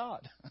Jesus is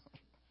God?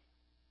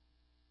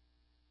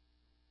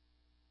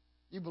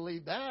 You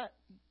believe that.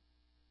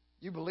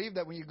 You believe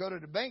that when you go to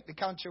the bank to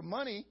count your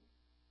money,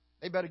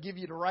 they better give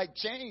you the right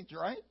change,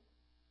 right?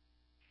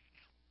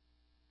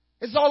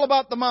 It's all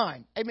about the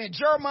mind. Amen.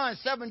 Jeremiah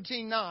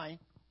 17:9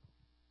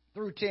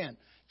 through 10.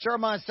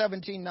 Jeremiah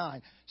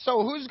 17:9.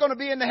 So who's going to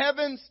be in the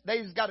heavens?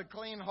 They've got a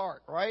clean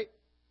heart, right?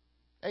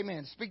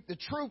 Amen. Speak the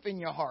truth in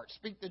your heart.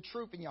 Speak the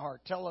truth in your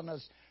heart, telling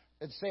us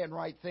and saying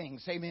right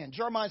things. Amen.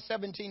 Jeremiah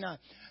 17:9.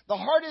 The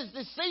heart is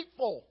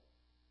deceitful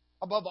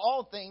above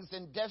all things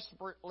and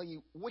desperately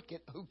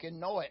wicked. Who can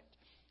know it?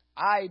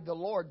 I, the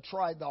Lord,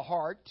 tried the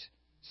heart,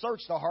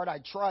 searched the heart. I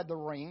tried the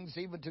reins,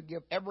 even to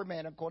give every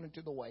man according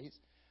to the ways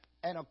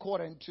and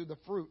according to the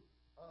fruit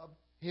of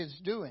his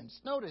doings.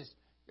 Notice,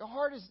 your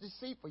heart is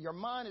deceitful. Your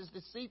mind is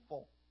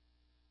deceitful.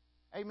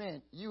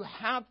 Amen. You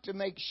have to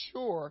make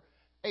sure,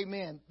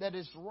 amen, that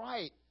it's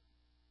right.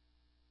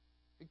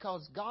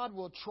 Because God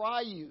will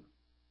try you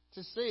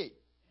to see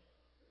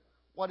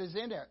what is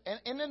in there. And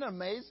isn't it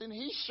amazing?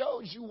 He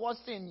shows you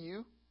what's in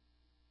you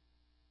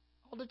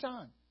all the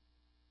time.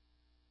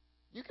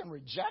 You can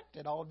reject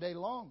it all day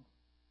long.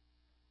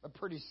 But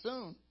pretty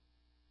soon,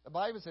 the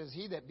Bible says,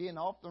 he that being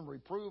often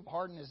reproved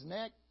harden his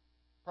neck.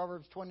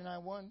 Proverbs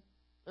 29:1.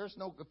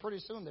 Pretty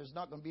soon there's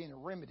not going to be any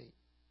remedy.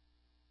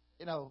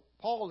 You know,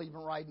 Paul even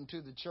writing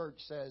to the church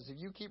says, if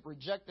you keep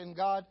rejecting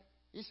God,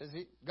 he says,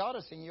 God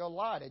has seen you a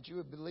lie, that you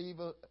would believe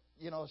a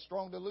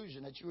strong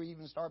delusion, that you would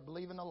even start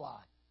believing a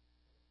lie.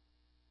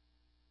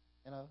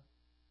 You know,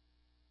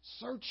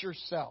 search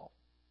yourself.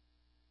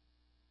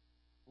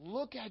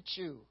 Look at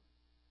you.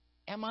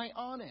 Am I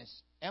honest?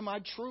 Am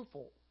I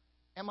truthful?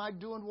 Am I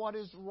doing what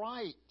is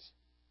right?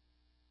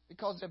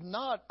 Because if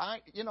not,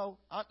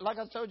 like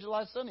I told you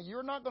last Sunday,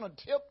 you're not going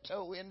to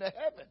tiptoe into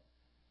heaven.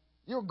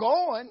 You're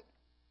going,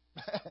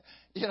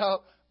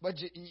 but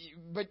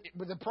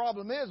the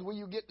problem is, will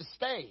you get to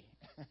stay?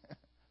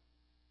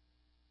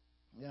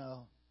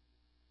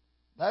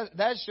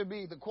 That should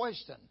be the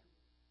question.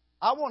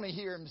 I want to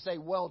hear him say,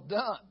 well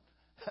done,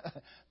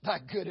 thy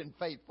good and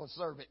faithful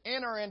servant.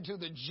 Enter into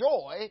the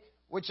joy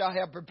which I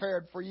have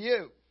prepared for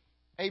you.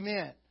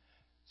 Amen.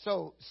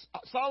 So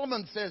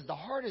Solomon says the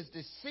heart is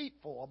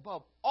deceitful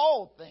above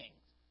all things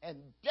and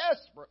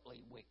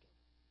desperately wicked.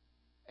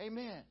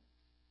 Amen.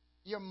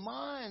 Your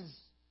mind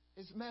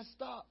is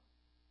messed up.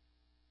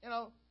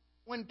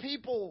 When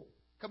people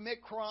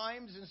commit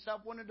crimes and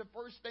stuff, one of the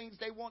first things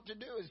they want to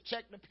do is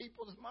check the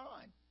people's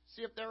mind,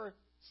 see if they're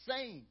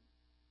sane.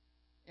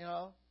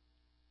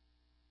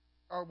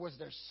 Or was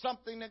there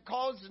something that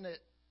causing it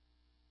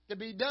to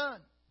be done?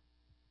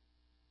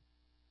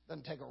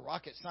 Doesn't take a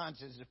rocket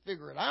scientist to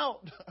figure it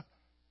out.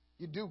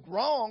 You do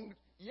wrong,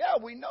 yeah,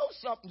 we know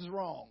something's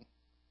wrong.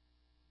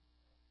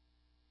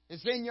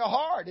 It's in your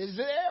heart. It's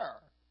there.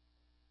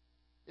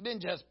 It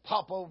didn't just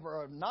pop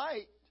over a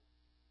night.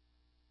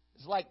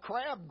 It's like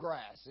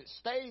crabgrass. It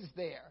stays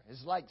there.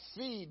 It's like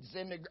seeds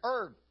in the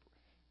earth.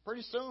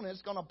 Pretty soon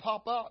it's going to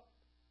pop up.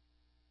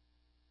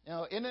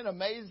 Isn't it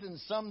amazing?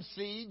 Some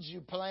seeds you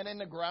plant in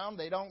the ground,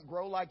 they don't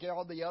grow like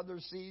all the other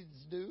seeds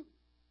do.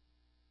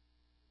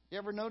 You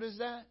ever notice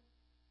that?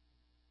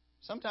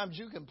 Sometimes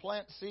you can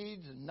plant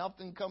seeds and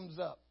nothing comes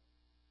up.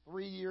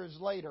 3 years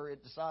later,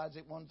 it decides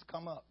it wants to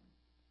come up.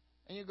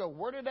 And you go,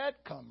 where did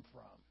that come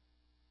from?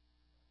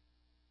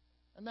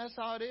 And that's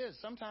how it is.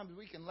 Sometimes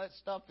we can let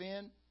stuff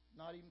in,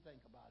 not even think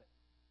about it.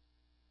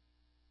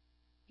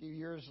 A few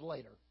years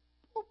later,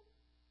 whoop,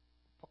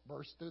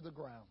 burst through the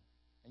ground.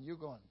 And you're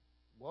going,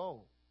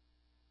 whoa,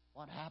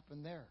 what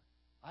happened there?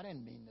 I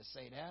didn't mean to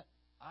say that.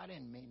 I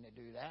didn't mean to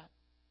do that.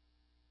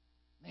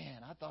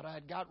 Man, I thought I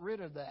had got rid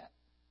of that.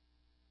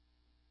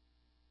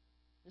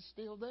 It's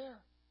still there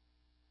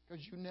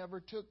because you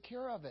never took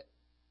care of it.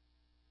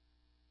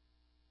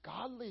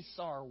 Godly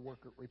sorrow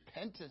worketh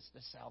repentance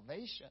to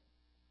salvation.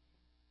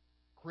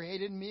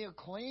 Create in me a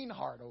clean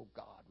heart, O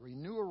God.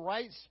 Renew a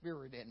right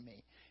spirit in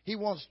me. He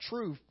wants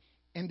truth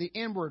in the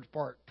inward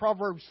part.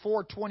 Proverbs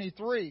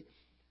 4:23,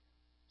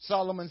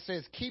 Solomon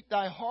says, keep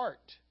thy heart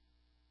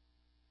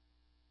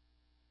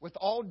with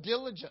all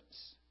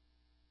diligence,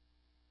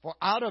 for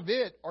out of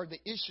it are the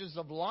issues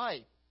of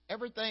life.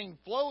 Everything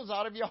flows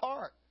out of your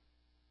heart.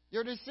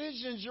 Your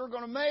decisions you're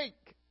going to make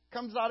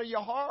comes out of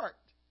your heart.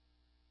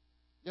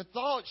 Your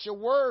thoughts, your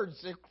words,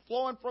 they're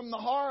flowing from the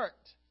heart.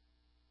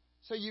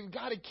 So you've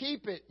got to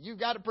keep it. You've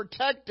got to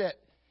protect it.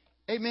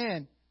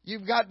 Amen.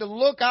 You've got to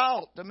look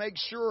out to make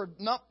sure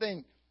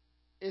nothing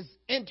is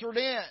entered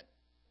in.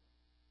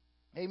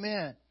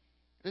 Amen.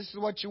 This is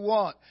what you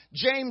want.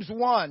 James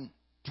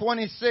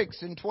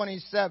 1:26 and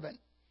 27.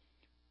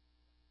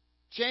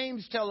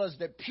 James tells us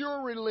that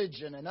pure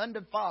religion and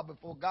undefiled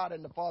before God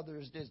and the Father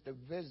is this, to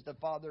visit the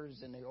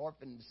fathers and the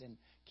orphans and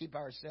keep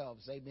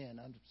ourselves, amen,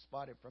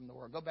 unspotted from the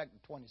world. Go back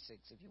to 26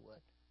 if you would.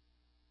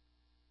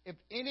 If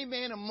any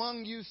man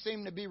among you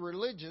seem to be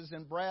religious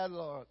and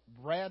brattle,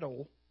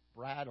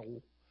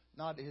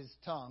 not his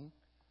tongue,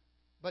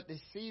 but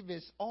deceive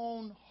his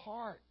own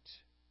heart,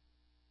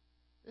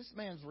 this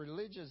man's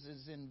religious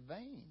is in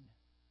vain.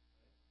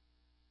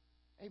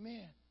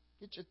 Amen.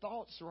 Get your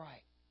thoughts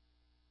right.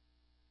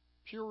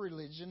 Pure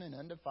religion and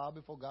undefiled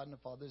before God and the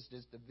Father is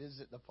this, to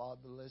visit the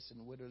fatherless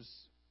and widows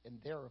in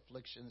their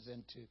afflictions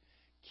and to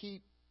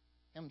keep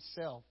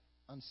himself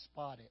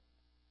unspotted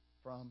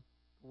from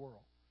the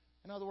world.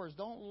 In other words,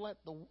 don't let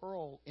the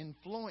world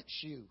influence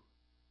you.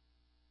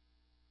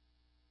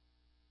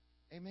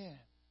 Amen.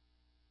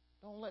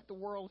 Don't let the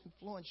world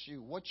influence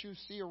you. What you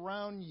see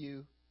around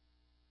you,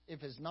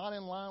 if it's not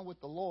in line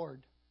with the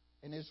Lord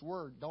and His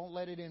Word, don't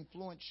let it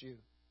influence you.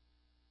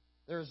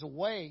 There's a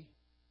way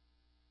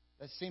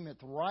that seemeth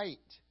right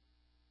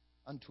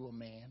unto a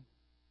man,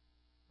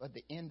 but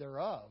the end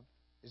thereof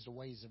is the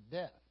ways of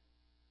death.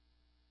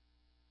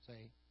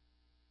 See?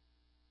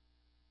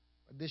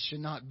 But this should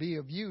not be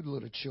of you,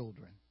 little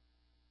children.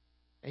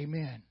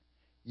 Amen.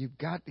 You've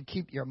got to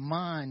keep your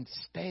mind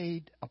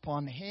stayed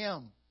upon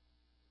Him.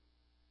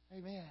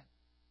 Amen.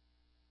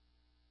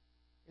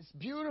 It's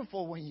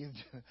beautiful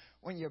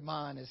when your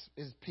mind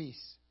is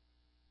peace.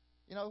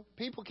 You know,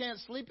 people can't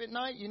sleep at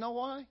night. You know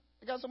why?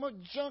 They got so much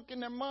junk in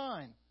their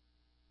mind.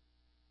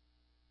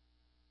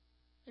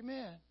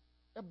 Amen.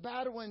 They're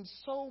battling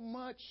so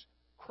much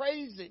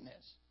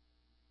craziness.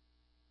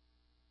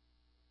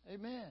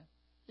 Amen.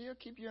 He'll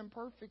keep you in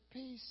perfect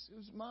peace,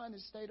 whose mind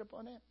is stayed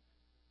upon Him.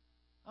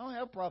 I don't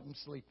have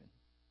problems sleeping.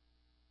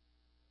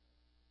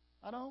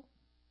 I don't.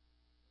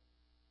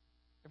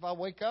 If I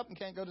wake up and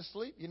can't go to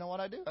sleep, you know what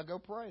I do? I go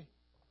pray.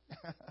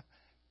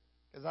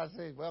 Because I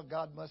say, well,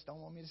 God must don't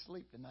want me to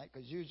sleep tonight,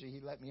 because usually He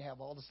let me have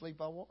all the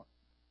sleep I want.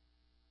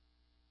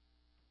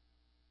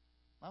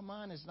 My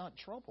mind is not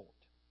troubled.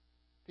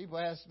 People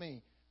ask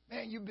me,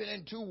 man, you've been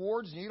in 2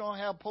 wards and you don't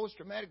have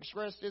post-traumatic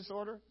stress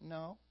disorder?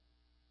 No.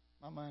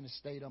 My mind is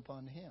stayed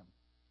upon Him.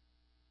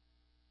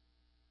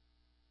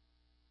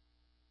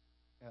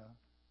 Yeah.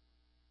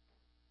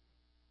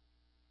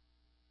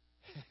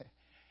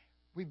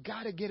 We've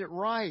got to get it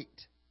right.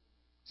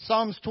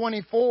 Psalms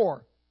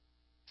 24,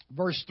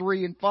 verse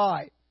 3 and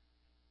 5.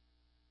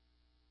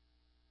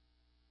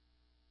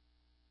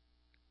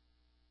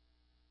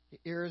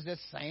 Here is the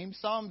same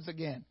Psalms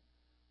again.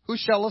 Who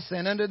shall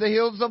ascend into the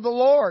hills of the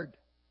Lord?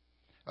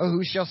 Or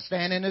who shall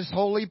stand in His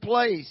holy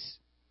place?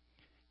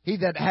 He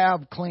that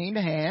have clean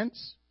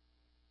hands,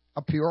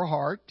 a pure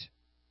heart,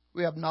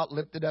 who have not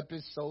lifted up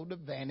his soul to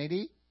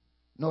vanity,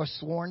 nor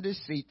sworn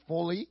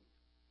deceitfully,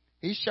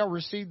 he shall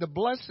receive the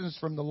blessings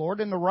from the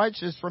Lord and the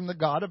righteous from the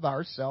God of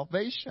our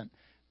salvation.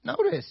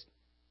 Notice,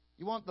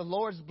 you want the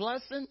Lord's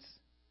blessings?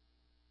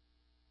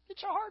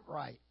 Get your heart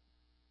right.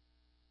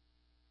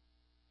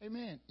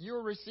 Amen.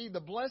 You'll receive the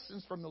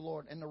blessings from the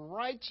Lord and the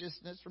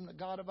righteousness from the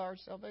God of our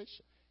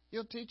salvation.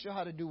 He'll teach you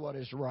how to do what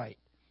is right.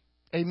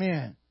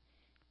 Amen.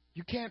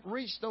 You can't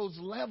reach those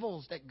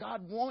levels that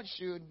God wants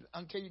you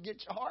until you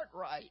get your heart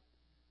right.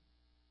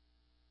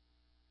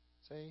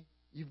 See?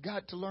 You've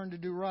got to learn to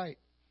do right.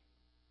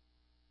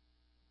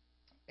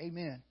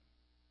 Amen.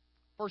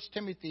 1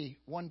 Timothy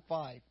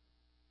 1:5.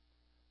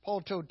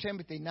 Paul told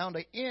Timothy, now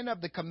the end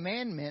of the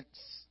commandments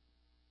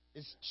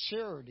is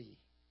charity.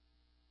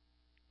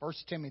 1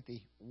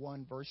 Timothy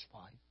 1, verse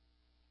 5.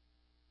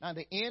 Now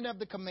the end of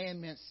the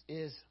commandments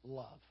is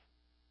love.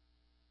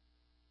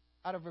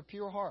 Out of a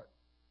pure heart.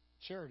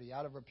 Charity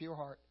out of a pure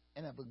heart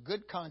and of a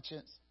good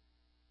conscience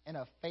and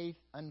a faith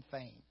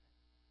unfeigned.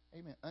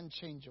 Amen.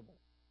 Unchangeable.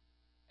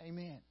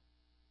 Amen.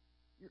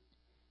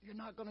 You're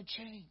not going to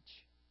change.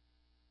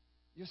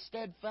 You're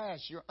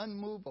steadfast. You're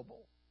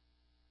unmovable.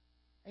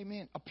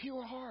 Amen. A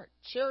pure heart.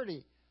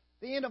 Charity.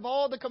 The end of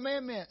all the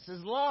commandments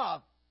is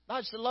love.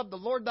 Thou shalt love the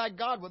Lord thy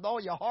God with all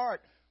your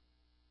heart.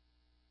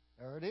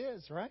 There it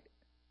is, right?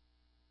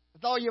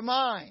 With all your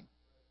mind.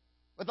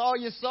 With all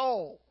your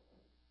soul.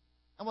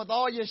 And with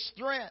all your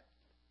strength.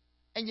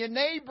 And your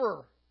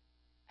neighbor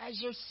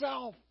as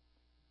yourself.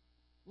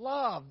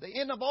 Love. The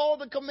end of all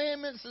the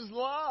commandments is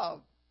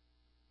love.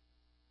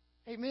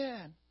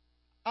 Amen.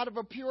 Out of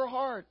a pure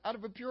heart. Out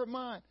of a pure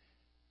mind.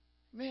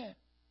 Amen.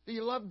 Do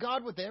you love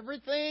God with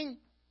everything?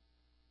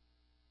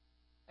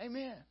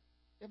 Amen.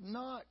 If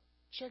not,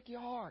 check your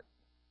heart.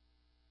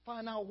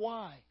 Find out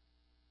why.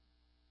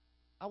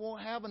 I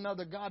won't have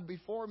another God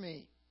before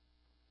me.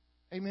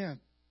 Amen.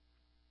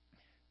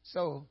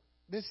 So,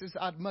 this is,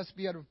 I must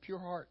be out of pure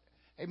heart.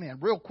 Amen.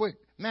 Real quick,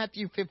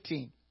 Matthew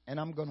 15. And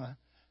I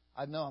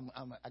know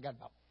I got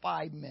about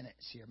 5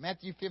 minutes here.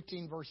 Matthew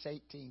 15, verse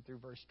 18 through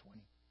verse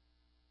 20.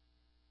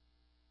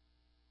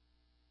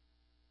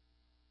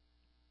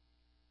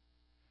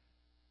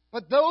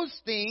 But those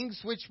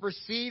things which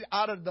proceed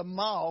out of the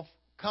mouth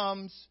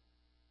comes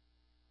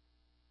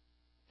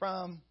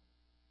from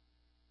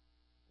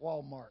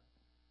Walmart,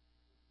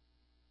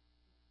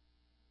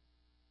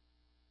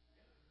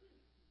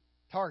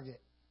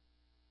 Target,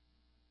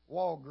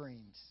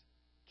 Walgreens,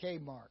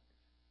 Kmart.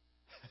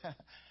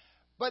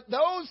 But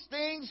those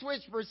things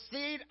which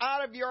proceed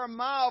out of your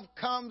mouth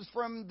comes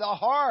from the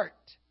heart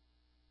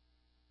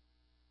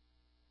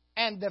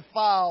and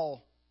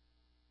defile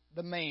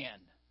the man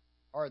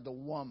or the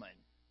woman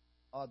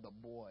or the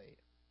boy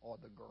or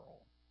the girl.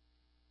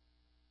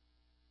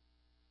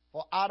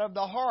 For out of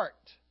the heart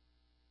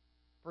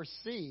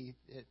proceed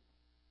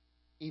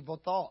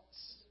evil thoughts,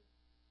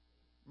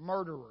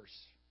 murderers,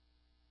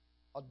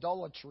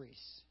 idolatries,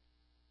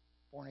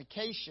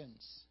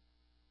 fornications,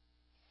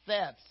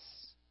 thefts,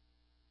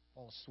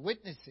 false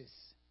witnesses,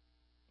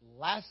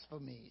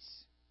 blasphemies.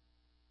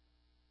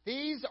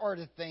 These are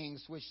the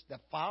things which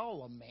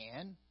defile a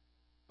man,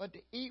 but to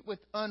eat with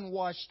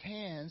unwashed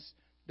hands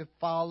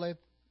defileth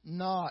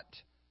not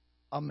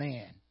a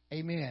man.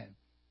 Amen.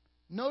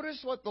 Notice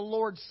what the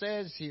Lord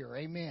says here.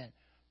 Amen.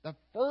 The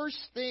first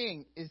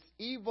thing is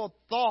evil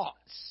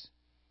thoughts.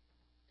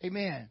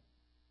 Amen.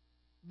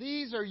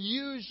 These are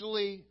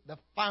usually the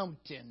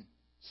fountain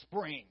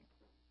spring.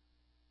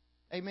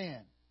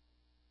 Amen.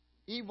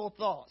 Evil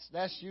thoughts.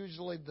 That's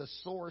usually the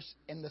source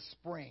and the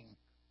spring.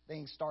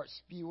 Things start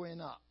spewing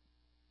up.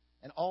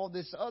 And all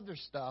this other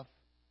stuff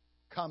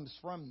comes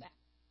from that.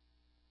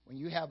 When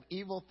you have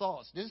evil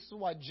thoughts. This is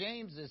what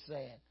James is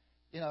saying.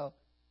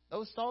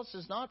 Those thoughts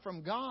is not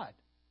from God.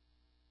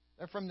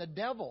 They're from the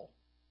devil.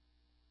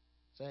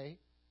 See?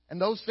 And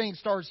those things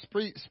start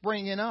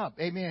springing up.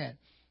 Amen.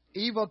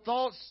 Evil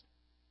thoughts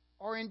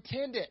are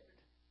intended.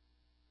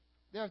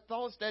 They're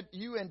thoughts that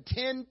you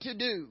intend to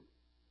do.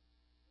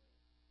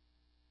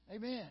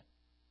 Amen.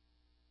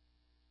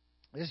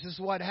 This is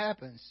what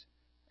happens.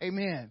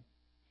 Amen.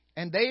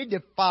 And they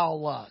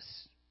defile us.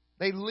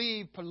 They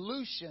leave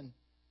pollution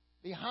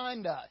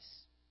behind us.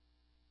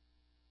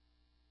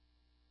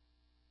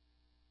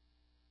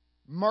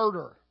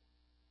 Murder.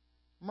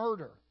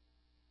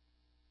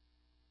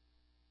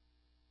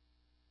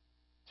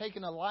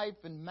 Taking a life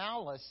in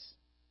malice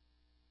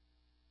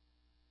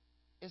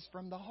is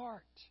from the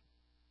heart.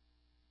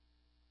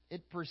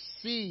 It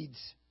proceeds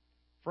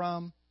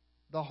from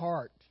the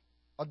heart.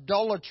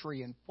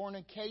 Idolatry and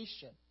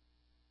fornication.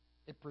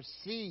 It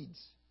proceeds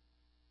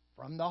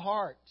from the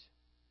heart.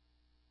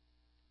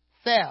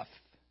 Theft.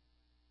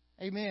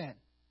 Amen.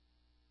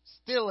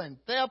 Stealing.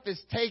 Theft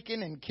is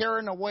taking and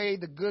carrying away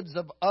the goods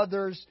of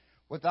others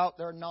without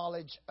their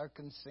knowledge or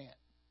consent.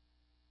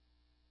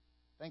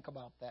 Think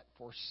about that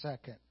for a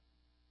second.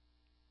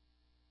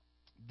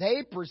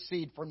 They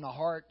proceed from the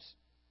heart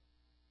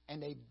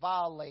and they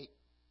violate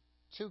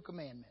 2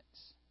 commandments.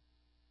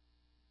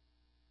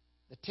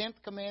 The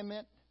 10th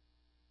commandment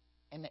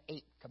and the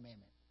 8th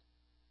commandment.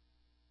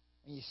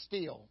 When you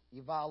steal,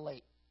 you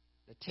violate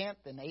the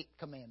 10th and 8th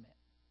commandment.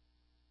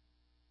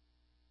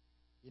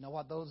 You know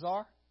what those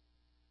are?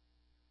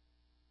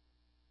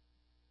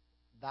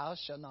 Thou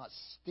shalt not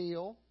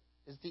steal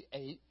is the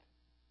 8th.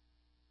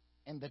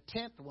 And the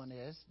 10th one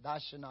is, thou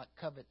shalt not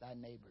covet thy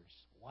neighbor's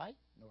wife,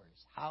 nor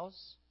his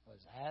house, nor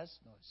his ass,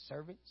 nor his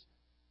servants,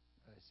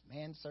 nor his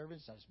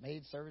manservants, nor his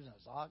maidservants, nor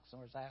his ox,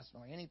 nor his ass,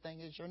 nor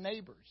anything is your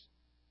neighbor's.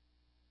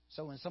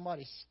 So when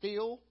somebody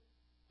steals,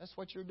 that's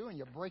what you're doing.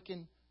 You're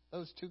breaking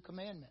those 2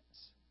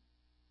 commandments.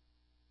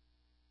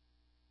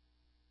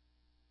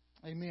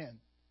 Amen.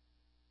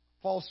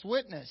 False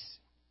witness.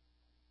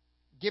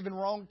 Giving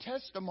wrong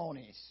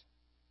testimonies.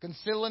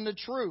 Concealing the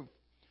truth.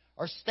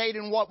 Or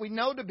stating what we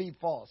know to be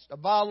false. A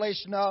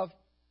violation of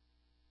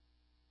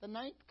the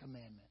 9th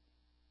commandment.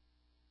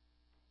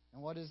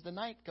 And what is the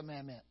 9th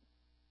commandment?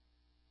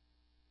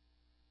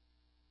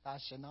 Thou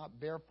shalt not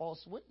bear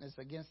false witness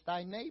against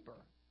thy neighbor.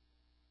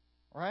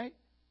 Right?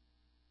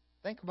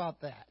 Think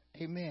about that.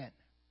 Amen.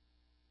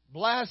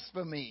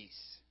 Blasphemies.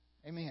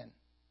 Amen.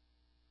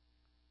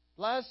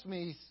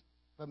 Blasphemies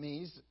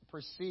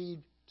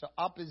proceed to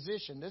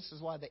opposition. This is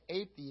why the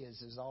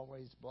atheist is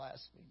always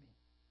blaspheming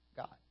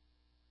God.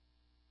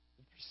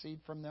 They proceed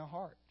from their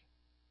heart.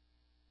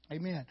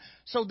 Amen.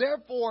 So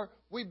therefore,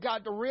 we've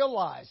got to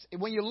realize,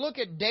 when you look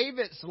at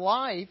David's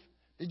life,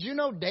 did you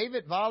know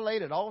David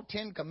violated all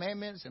 10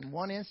 commandments in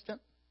one instant?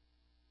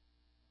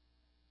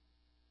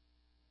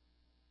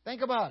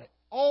 Think about it.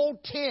 All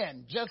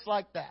 10, just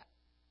like that.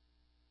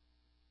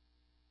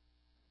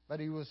 But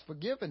he was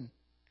forgiven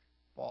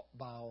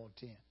by all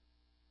 10.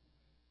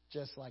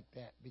 just like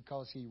that,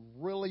 because he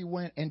really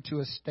went into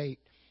a state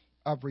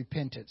of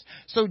repentance.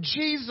 So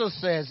Jesus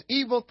says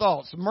evil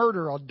thoughts,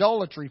 murder,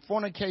 adultery,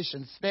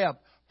 fornication, theft,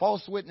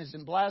 false witness,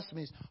 and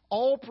blasphemies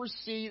all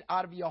proceed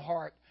out of your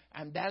heart,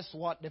 and that's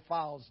what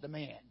defiles the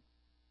man.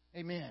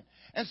 Amen.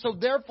 And so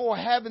therefore,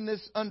 having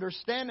this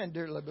understanding,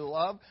 dearly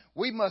beloved,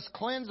 we must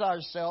cleanse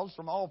ourselves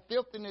from all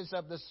filthiness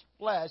of the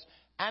flesh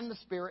and the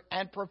spirit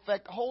and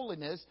perfect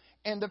holiness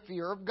in the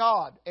fear of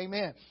God.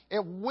 Amen.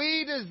 If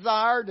we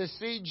desire to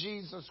see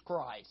Jesus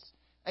Christ,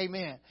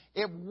 amen,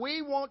 if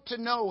we want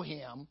to know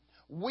Him,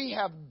 we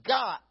have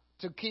got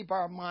to keep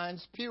our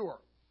minds pure.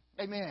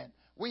 Amen.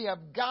 We have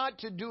got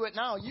to do it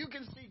now. You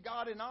can see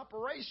God in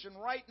operation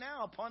right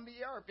now upon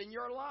the earth in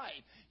your life.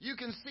 You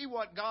can see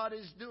what God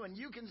is doing.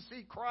 You can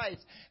see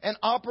Christ in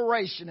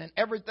operation in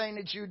everything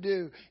that you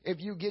do if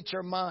you get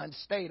your mind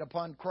stayed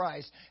upon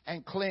Christ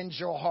and cleanse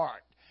your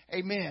heart.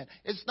 Amen.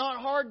 It's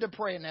not hard to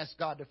pray and ask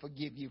God to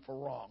forgive you for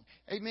wrong.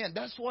 Amen.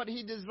 That's what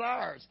He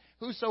desires.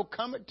 Whoso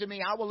cometh to me,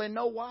 I will in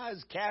no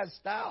wise cast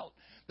out.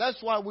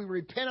 That's why we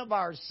repent of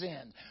our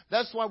sins.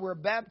 That's why we're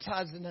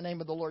baptized in the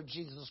name of the Lord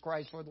Jesus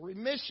Christ for the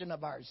remission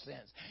of our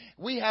sins.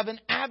 We have an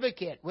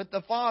advocate with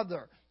the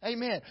Father.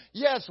 Amen.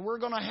 Yes, we're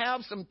going to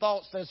have some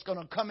thoughts that's going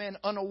to come in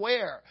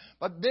unaware.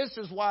 But this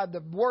is why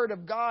the Word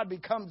of God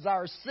becomes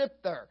our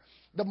sifter.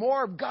 The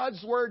more of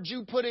God's Word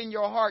you put in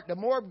your heart, the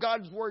more of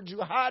God's Word you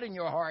hide in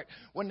your heart,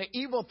 when the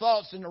evil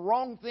thoughts and the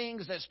wrong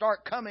things that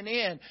start coming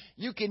in,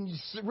 you can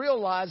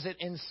realize it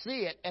and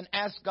see it and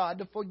ask God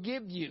to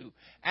forgive you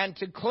and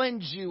to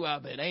cleanse you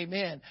of it.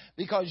 Amen.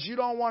 Because you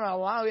don't want to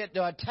allow it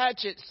to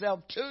attach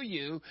itself to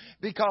you,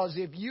 because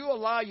if you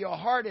allow your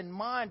heart and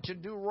mind to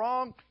do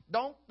wrong,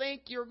 don't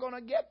think you're going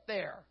to get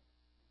there.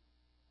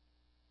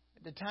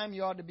 At the time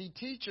you ought to be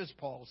teachers,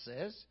 Paul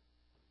says.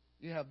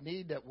 You have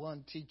need that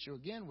one teach you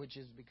again, which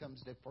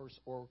becomes the first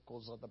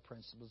oracles of the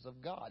principles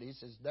of God. He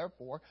says,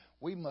 therefore,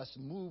 we must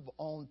move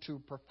on to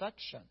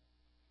perfection.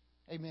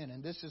 Amen.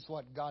 And this is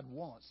what God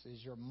wants,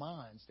 is your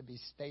minds to be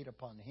stayed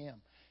upon Him,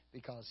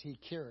 because He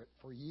cared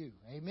for you.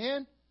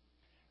 Amen.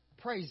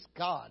 Praise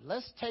God.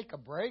 Let's take a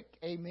break.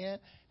 Amen.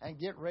 And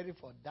get ready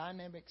for a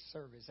dynamic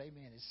service.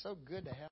 Amen. It's so good to have